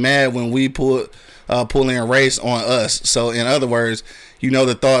makes me mad when we pull in race on us. So in other words, you know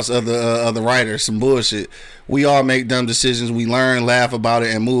the thoughts of the writer, some bullshit. We all make dumb decisions. We learn, laugh about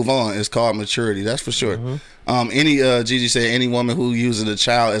it, and move on. It's called maturity. That's for sure. Mm-hmm. Gigi said any woman who uses a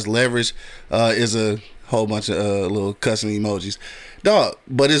child as leverage is a whole bunch of little cussing emojis. Dog,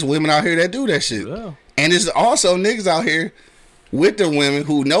 but it's women out here that do that shit. Yeah. And it's also niggas out here with the women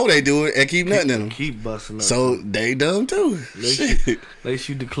who know they do it and keep nutting in them. Keep busting up. So they dumb too. They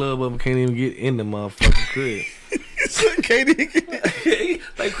shoot the club up and can't even get in the motherfucking crib. Can't even get in.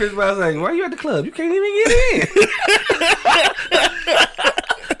 Like Chris Brown saying, why you at the club? You can't even get in.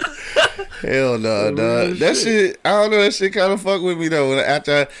 Hell no, dog. That shit, I don't know. That shit kind of fuck with me though.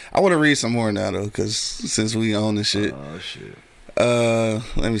 After I want to read some more now though, because since we own this shit. Oh shit.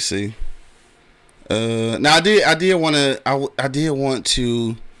 Let me see. Now I did want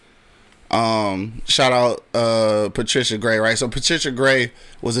to shout out Patricia Gray, right? So Patricia Gray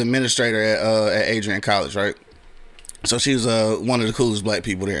was administrator at Adrian College, right? So she was one of the coolest black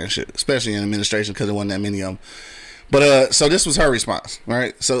people there and shit, especially in administration because there wasn't that many of them. But so this was her response,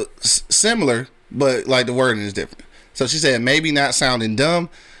 right? So similar, but like the wording is different. So she said, maybe not sounding dumb,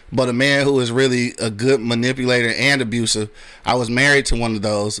 but a man who is really a good manipulator and abusive. I was married to one of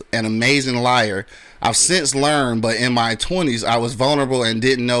those, an amazing liar. I've since learned, but in my 20s, I was vulnerable and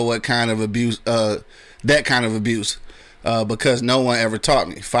didn't know what kind of abuse, that kind of abuse, because no one ever taught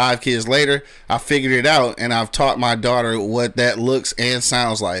me. 5 kids later, I figured it out, and I've taught my daughter what that looks and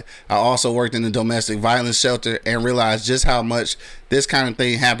sounds like. I also worked in the domestic violence shelter and realized just how much this kind of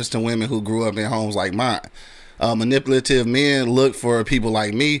thing happens to women who grew up in homes like mine. Manipulative men look for people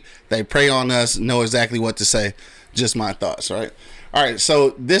like me. They prey on us, know exactly what to say. Just my thoughts, right? All right,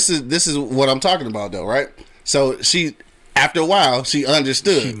 so this is what I'm talking about, though, right? So she, after a while, she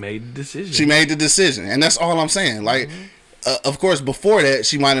understood. She made the decision. She made the decision, and that's all I'm saying. Like, of course, before that,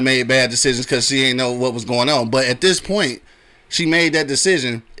 she might have made bad decisions because she ain't know what was going on. But at this point, she made that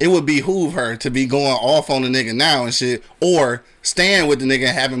decision. It would behoove her to be going off on the nigga now and shit, or staying with the nigga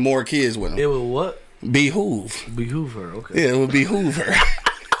and having more kids with him. It would what? Behoove her, okay. Yeah, it would behoove her.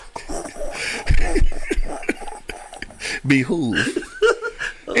 Behoove.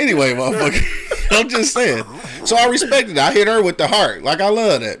 Anyway, motherfucker, I'm just saying. So I respect it. I hit her with the heart. Like, I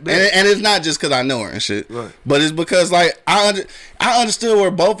love that. And it's not just because I know her and shit. Right. But it's because, like, I understood where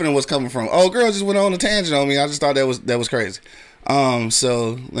both of them was coming from. Oh, girl just went on a tangent on me. I just thought that was crazy.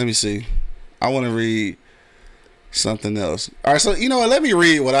 So let me see. I want to read something else. All right, so you know what? Let me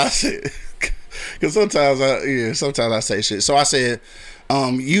read what I said. Because sometimes I say shit. So I said,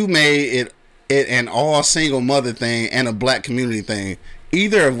 you made it an all single mother thing and a black community thing,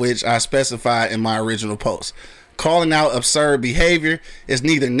 either of which I specified in my original post. Calling out absurd behavior is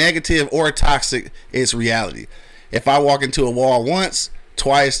neither negative or toxic, it's reality. If I walk into a wall once,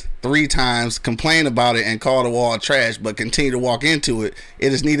 twice, 3 times, complain about it, and call the wall trash, but continue to walk into it,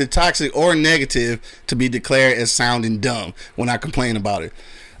 it is neither toxic or negative to be declared as sounding dumb when I complain about it.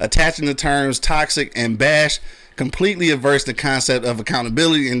 Attaching the terms toxic and bash completely averts the concept of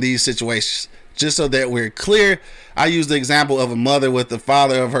accountability in these situations. Just so that we're clear, I use the example of a mother with the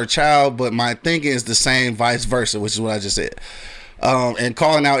father of her child, but my thinking is the same vice versa, which is what I just said. And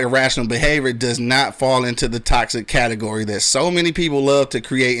calling out irrational behavior does not fall into the toxic category that so many people love to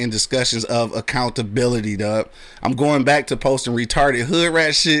create in discussions of accountability, dog. I'm going back to posting retarded hood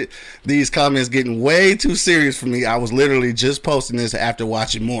rat shit. These comments getting way too serious for me. I was literally just posting this after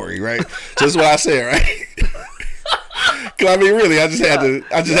watching Maury, right? Just what I said, right? Cause I mean, really, I just had to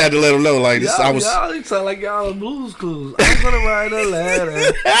let them know, like, this, y'all sound like y'all on Blues Clues. I'm gonna write a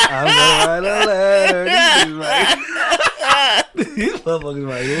letter. I'm gonna write a letter. These motherfuckers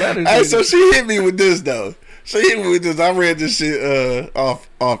write letters. Hey, so she hit me with this though. I read this shit off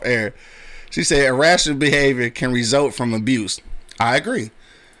air. She said irrational behavior can result from abuse. I agree,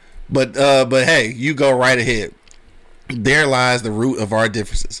 but hey, you go right ahead. There lies the root of our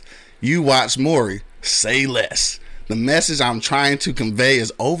differences. You watch Maury. Say less. The message I'm trying to convey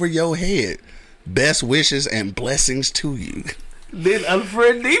is over your head. Best wishes and blessings to you. Then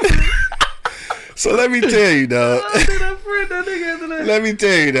unfriend me. So let me tell you, dog. Let me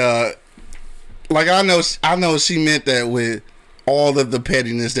tell you, dog. Like I know she meant that with all of the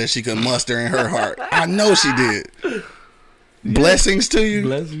pettiness that she could muster in her heart. I know she did. Blessings to you.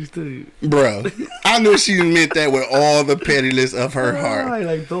 Blessings to you, bro. I knew she meant that with all the pettiness of her heart. I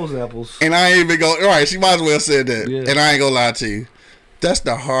like those apples. And I ain't even go. All right, she might as well said that. Yeah. And I ain't gonna lie to you. That's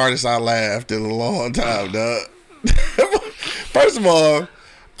the hardest I laughed in a long time, dog. First of all,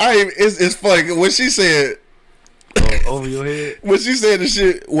 it's funny when she said over your head. When she said the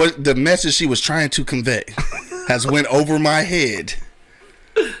shit, what the message she was trying to convey has went over my head.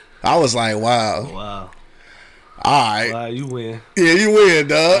 I was like, wow. All right. Wow, you win. Yeah, you win,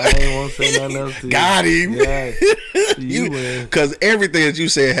 dog. I ain't want to say nothing else to you. Got him. Yeah. You win. Because everything that you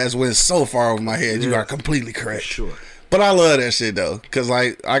said has went so far over my head. Yeah. You are completely correct. Sure. But I love that shit, though. Because,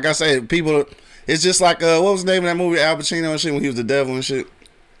 like I said, people, it's just like, what was the name of that movie, Al Pacino and shit, when he was the devil and shit?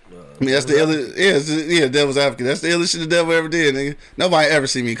 I mean, that's the illest, Devil's Advocate. That's the illest shit the devil ever did, nigga. Nobody ever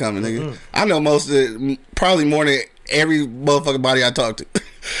see me coming, nigga. Mm-hmm. I know most of it, probably more than every motherfucking body I talk to.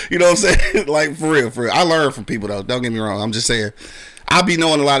 You know what I'm saying? Like, for real. I learn from people, though. Don't get me wrong. I'm just saying, I be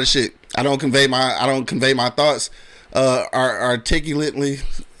knowing a lot of shit. I don't convey my thoughts articulately.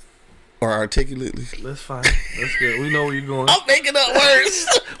 That's fine. That's good. We know where you're going. I'm making up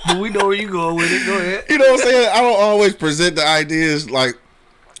words. But we know where you're going with it. Go ahead. You know what I'm saying? I don't always present the ideas like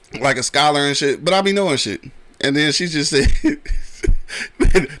a scholar and shit, but I be knowing shit. And then she just said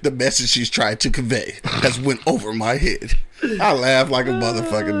the message she's trying to convey has went over my head. I laugh like a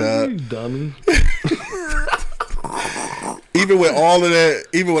motherfucking dog. You dummy. Even with all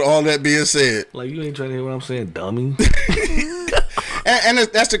that being said, like, you ain't trying to hear what I'm saying, dummy. and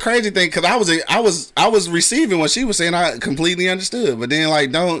that's the crazy thing, because I was receiving what she was saying. I completely understood, but then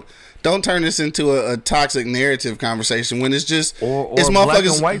like don't turn this into a toxic narrative conversation when it's just it's a black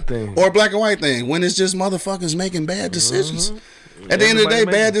and white thing, or a black and white thing when it's just motherfuckers making bad decisions. At the end of the day,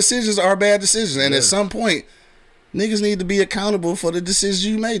 bad decisions are bad decisions, and at some point, niggas need to be accountable for the decisions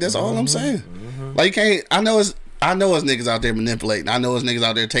you made. That's all I'm saying. Like, you can't. I know it's niggas out there manipulating. I know it's niggas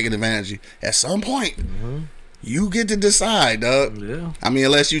out there taking advantage of you. At some point, you get to decide, dog. Yeah. I mean,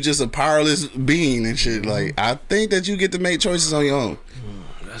 unless you just a powerless being and shit. Like, I think that you get to make choices on your own.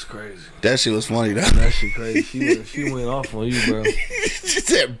 That's crazy. That shit was funny, though. That shit crazy. She went off on you, bro. She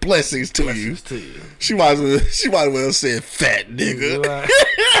said blessings to you. She might as well have said fat nigga. Right.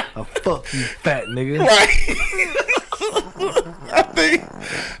 Fuck you, fat nigga. Right. I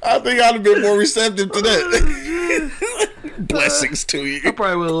think I'd have been more receptive to that. Blessings to you. I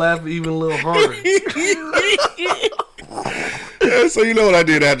probably would have laughed even a little harder. Yeah, so you know what I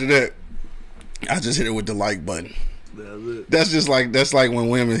did after that? I just hit it with the like button. That's like when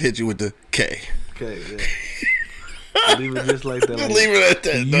women hit you with the K. Okay, yeah. Leave it just like that. Just leave it at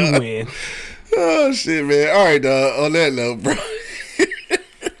that, you dog. Win. Oh shit, man. All right, dog. On that note, bro.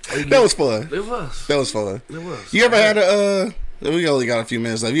 That was fun. It was. That was fun. It was. You ever had a we only got a few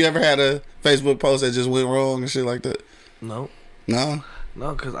minutes left. You ever had a Facebook post that just went wrong and shit like that? No. No?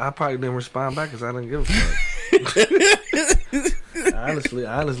 No, because I probably didn't respond back because I didn't give a fuck. Honestly,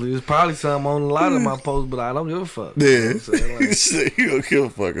 there's probably something on a lot of my posts, but I don't give a fuck. Yeah. You know what I'm saying? You don't give a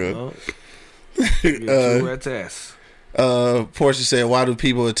fuck, huh? No. Get your rat's ass. Portia said, "Why do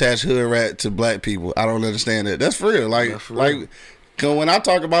people attach hood rat to black people? I don't understand that. That's for real. Like, Cause when I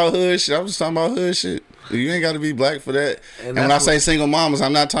talk about hood shit, I'm just talking about hood shit. You ain't got to be black for that. And when I say single mamas,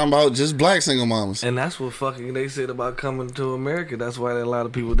 I'm not talking about just black single mamas. And that's what fucking they said about coming to America. That's why a lot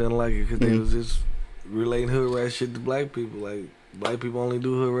of people didn't like it, because they was just relating hood rat shit to black people. Like, black people only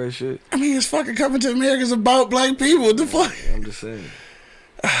do hood rat shit. I mean, it's fucking Coming to America is about black people. What the fuck? I'm just saying.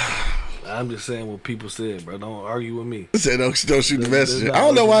 I'm just saying what people said, bro. Don't argue with me. Say don't shoot the messenger. I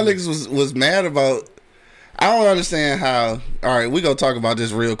don't know why niggas was mad about. I don't understand how. All right, we gonna talk about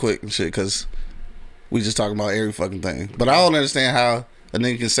this real quick and shit, because we just talking about every fucking thing. But I don't understand how a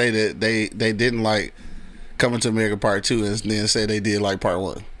nigga can say that they didn't like Coming to America Part 2 and then say they did like Part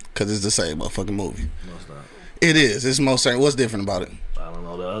 1, because it's the same motherfucking movie. No, it's not. It is. It's most certain. What's different about it? I don't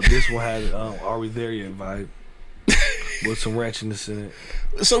know. This one had "Are We There Yet" vibe with some ratchetness in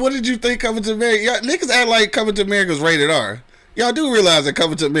it. So what did you think Coming to America? Y'all niggas act like Coming to America is rated R. Y'all do realize that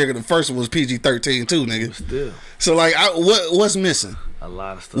Coming to America, the first one was PG-13 too, nigga. But still. So like, what's missing? A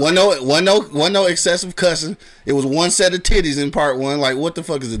lot of stuff. One no excessive cussing. It was one set of titties in Part 1. Like, what the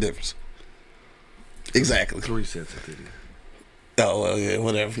fuck is the difference? Exactly. 3 sets of titties. Oh well, yeah,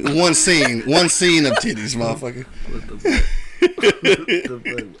 whatever. One scene of titties, motherfucker. What the fuck?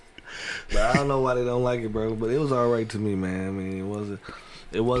 But I don't know why they don't like it, bro. But it was alright to me, man. I mean, it wasn't.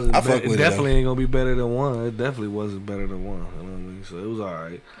 It definitely ain't gonna be better than 1. It definitely wasn't better than 1. You know what I mean? So it was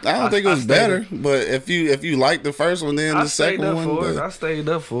alright. I don't think it was better, but if you like the first one, then the second one. I stayed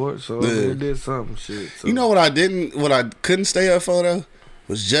up for it, so it did something. Shit. So. You know what I couldn't stay up for though?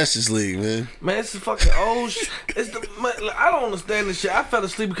 Was Justice League, man. Man, it's the fucking old shit. I don't understand this shit. I fell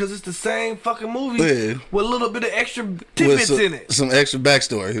asleep because it's the same fucking movie with a little bit of extra tidbits in it. Some extra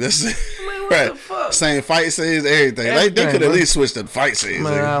backstory. That's it. Man, what the fuck? Same fight scenes, everything. They could at least switch the fight scenes.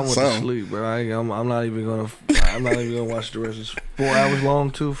 Man, I went to sleep, bro. I'm not even gonna watch the rest. It's 4 hours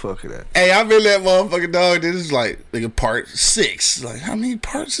long too. Fuck that. Hey, I've been that motherfucking dog. This is like nigga Part 6. Like, how many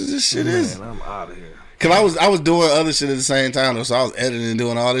parts is this shit? Man, I'm out of here. Cause I was doing other shit at the same time though, so I was editing and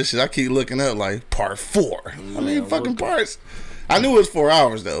doing all this shit. I keep looking up like Part 4. How many fucking parts? I knew it was 4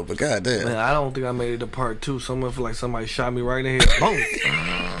 hours though, but goddamn. Man, I don't think I made it to Part 2. Someone feel like somebody shot me right in the head. Boom.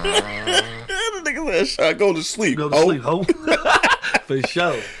 The nigga said, "Shot, go to sleep." Go to sleep, ho. For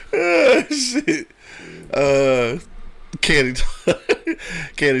sure. Shit.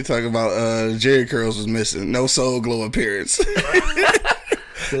 Candy talking about Jerry curls was missing. No soul glow appearance.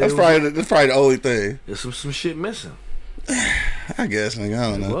 That's probably the only thing. There's some shit missing. I guess, nigga.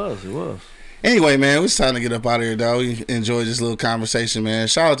 I don't know. It was. Anyway, man, it's time to get up out of here, dog. We enjoyed this little conversation, man.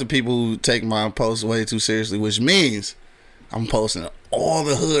 Shout out to people who take my posts way too seriously, which means I'm posting all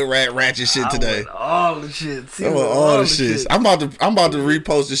the hood ratchet shit today. All the shit. All the shit. I'm about to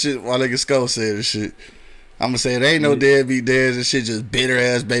repost the shit while nigga Skull said the shit. I'm gonna say it ain't no deadbeat dads and shit, just bitter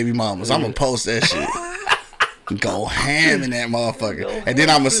ass baby mamas. I'm gonna post that shit. Go ham in that motherfucker. And then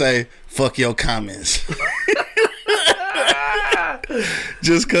I'm gonna say, fuck your comments.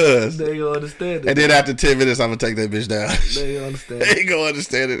 Just cause. They gonna understand it. And then after 10 minutes, I'm gonna take that bitch down. They gonna understand it. They ain't gonna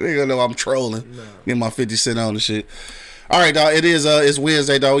understand it. They gonna know I'm trolling. No. Get my 50 cent on the shit. Alright, dog. It is it's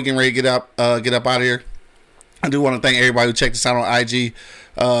Wednesday, dog. We getting ready to get up out of here. I do want to thank everybody who checked us out on IG,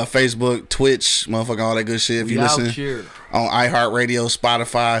 Facebook, Twitch, motherfucking all that good shit. If you listen on iHeartRadio,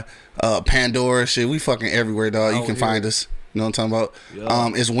 Spotify, Pandora, shit, we fucking everywhere, dog. You can find us. You know what I'm talking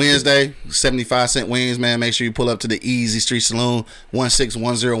about? It's Wednesday, 75-cent wings, man. Make sure you pull up to the Easy Street Saloon,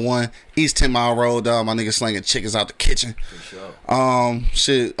 16101 East 10 Mile Road, dog. My nigga slinging chickens out the kitchen. For sure.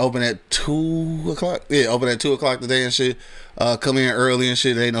 Shit, open at 2 o'clock. Yeah, open at 2 o'clock today and shit. Come in early and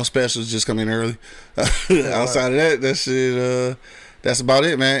shit. There ain't no specials, just come in early. Outside of that shit, that's about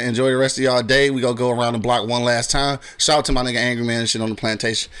it, man. Enjoy the rest of y'all day. We gonna go around the block one last time. Shout out to my nigga Angry Man and shit on the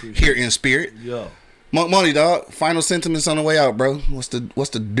plantation. Here in spirit. Yo. Money, dog. Final sentiments on the way out, bro. What's the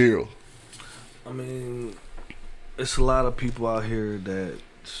deal? I mean, it's a lot of people out here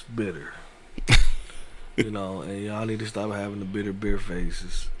that's bitter. You know, and y'all need to stop having the bitter beer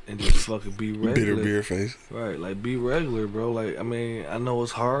faces and just fucking be regular. Bitter beer face. Right, like be regular, bro. Like, I mean, I know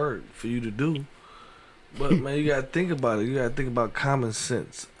it's hard for you to do, but man, you gotta think about it. You gotta think about common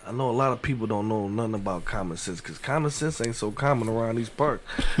sense. I know a lot of people don't know nothing about common sense because common sense ain't so common around these parks.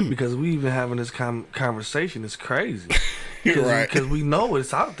 Because we even having this conversation is crazy. Right. Because we know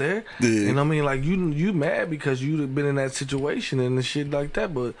it's out there. Yeah. You know what I mean? Like, you mad because you've been in that situation and the shit like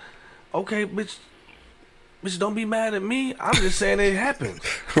that. But, okay, bitch, bitch, don't be mad at me. I'm just saying it happened.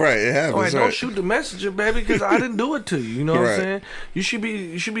 Right, it happens. All right, don't right. shoot the messenger, baby, because I didn't do it to you. You know what Right. I'm saying? You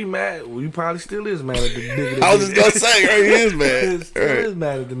should be mad. Well, you probably still is mad at the nigga that I was did just it. gonna say, right, he is mad. Still Right. is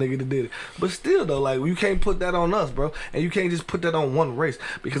mad at the nigga that did it. But still though, like you can't put that on us, bro. And you can't just put that on one race.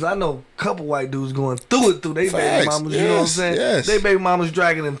 Because I know a couple white dudes going through they baby Facts. mamas, you know what I'm Yes, saying? yes. They baby mamas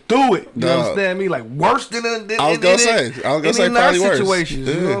dragging them through it. You Dog. understand me? Like worse than I was gonna say probably worse. situations.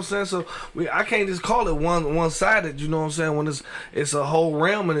 You know Yeah. what I'm saying? So I can't just call it one sided, you know what I'm saying, when it's a whole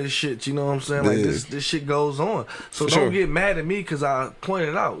realm of this shit, you know what I'm saying? Like Yeah. this shit goes on. So For don't sure. get mad at me because I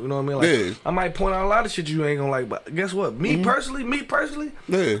pointed out, you know what I mean? Like Yeah. I might point out a lot of shit you ain't gonna like, but guess what? Me personally,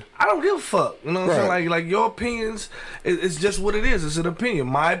 Yeah. I don't give a fuck. You know what I'm Right. saying? Like your opinions, it's just what it is. It's an opinion.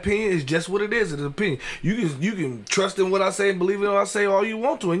 My opinion is just what it is. It's an opinion. You can trust in what I say and believe in what I say all you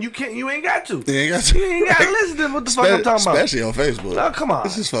want to, and you ain't got to. You ain't got to. You ain't got to listen to what the fuck I'm talking about. Especially on Facebook. No, come on.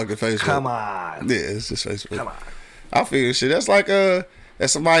 This is fucking Facebook. Come on. Yeah, it's just Facebook. Come on. I feel shit. That's like that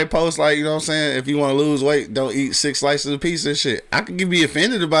somebody posts like, you know what I'm saying, if you want to lose weight, don't eat 6 slices of pizza and shit. I could be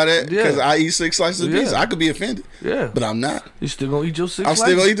offended about that because I eat 6 slices of pizza. I could be offended. Yeah. But I'm not. You still gonna eat your 6 I'm slices?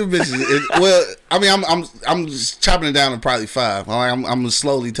 still gonna eat the bitches. Well, I mean, I'm just chopping it down to probably 5. I'm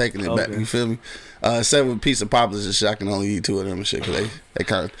slowly taking it back. You feel me? Except with pizza poppers and shit, I can only eat 2 of them and shit because they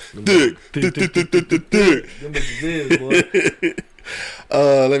kind of dick. Them bitches is, boy.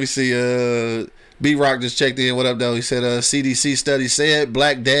 Let me see. B-Rock just checked in. What up, though? He said, CDC study said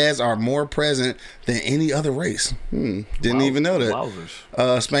black dads are more present than any other race. Didn't even know that.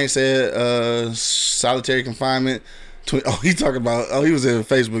 Wowzers. Spank said, solitary confinement. He talking about, he was in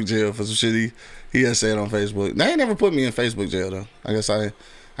Facebook jail for some shit he had said on Facebook. They ain't never put me in Facebook jail, though. I guess I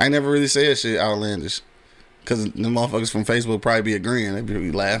ain't never really said shit outlandish. Because the motherfuckers from Facebook probably be agreeing. They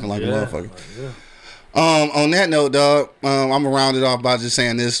be laughing like a motherfucker. On that note, dog, I'm going to round it off by just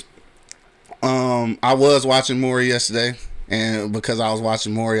saying this. I was watching Maury yesterday, and because I was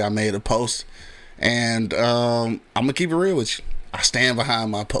watching Maury, I made a post, and I'm gonna keep it real with you. I stand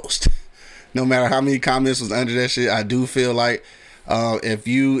behind my post, no matter how many comments was under that shit. I do feel like if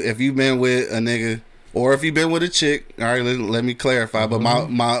you've been with a nigga or if you've been with a chick, all right, let me clarify. But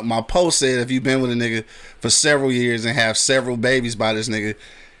my post said if you've been with a nigga for several years and have several babies by this nigga,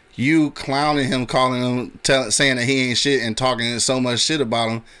 you clowning him, calling him, saying that he ain't shit, and talking so much shit about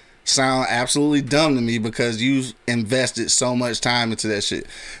him sound absolutely dumb to me because you invested so much time into that shit.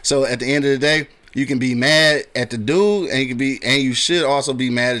 So at the end of the day, you can be mad at the dude, and you should also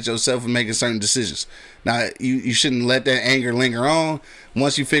be mad at yourself for making certain decisions. Now, you shouldn't let that anger linger on.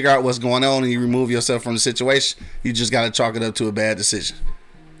 Once you figure out what's going on and you remove yourself from the situation, you just got to chalk it up to a bad decision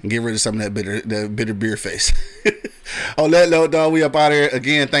and get rid of some of that bitter beer face. On that note, dog, we up out here.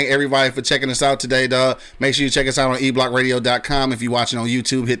 Again, thank everybody for checking us out today, dog. Make sure you check us out on eblockradio.com. If you're watching on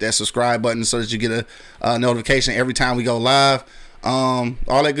YouTube, hit that subscribe button so that you get a notification every time we go live. All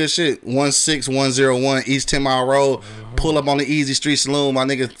that good shit. 16101 East 10 Mile Road. Pull up on the Easy Street Saloon. My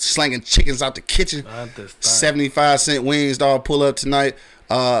nigga slanging chickens out the kitchen. 75-cent wings, dog. Pull up tonight.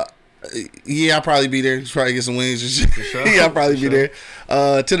 Yeah, I'll probably be there. Probably get some wings and shit. Sure. Yeah, I'll probably be there.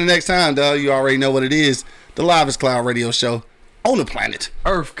 Till the next time, dog. You already know what it is. The Livest Cloud Radio Show on the planet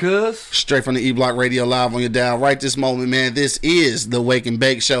Earth, cuz. straight from the E-Block Radio live on your dial right this moment, man. This is the Wake and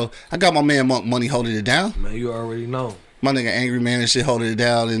Bake Show. I got my man Monk Money holding it down. Man, you already know. My nigga Angry Man and shit holding it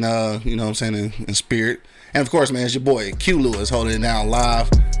down in you know what I'm saying, in spirit. And of course, man, it's your boy Q Lewis holding it down live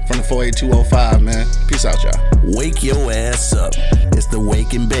from the 48205, man. Peace out, y'all. Wake your ass up. It's the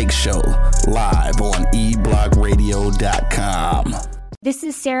Wake and Bake Show, live on eblockradio.com. This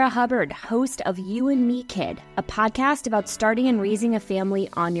is Sarah Hubbard, host of You and Me Kid, a podcast about starting and raising a family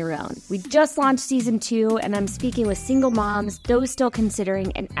on your own. We just launched season 2, and I'm speaking with single moms, those still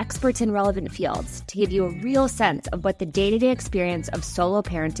considering, and experts in relevant fields to give you a real sense of what the day-to-day experience of solo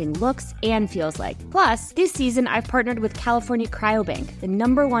parenting looks and feels like. Plus, this season, I've partnered with California Cryobank, the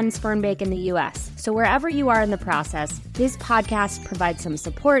 #1 sperm bank in the U.S. So wherever you are in the process, this podcast provides some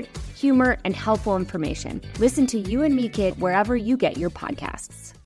support, humor, and helpful information. Listen to You and Me Kid wherever you get your podcasts.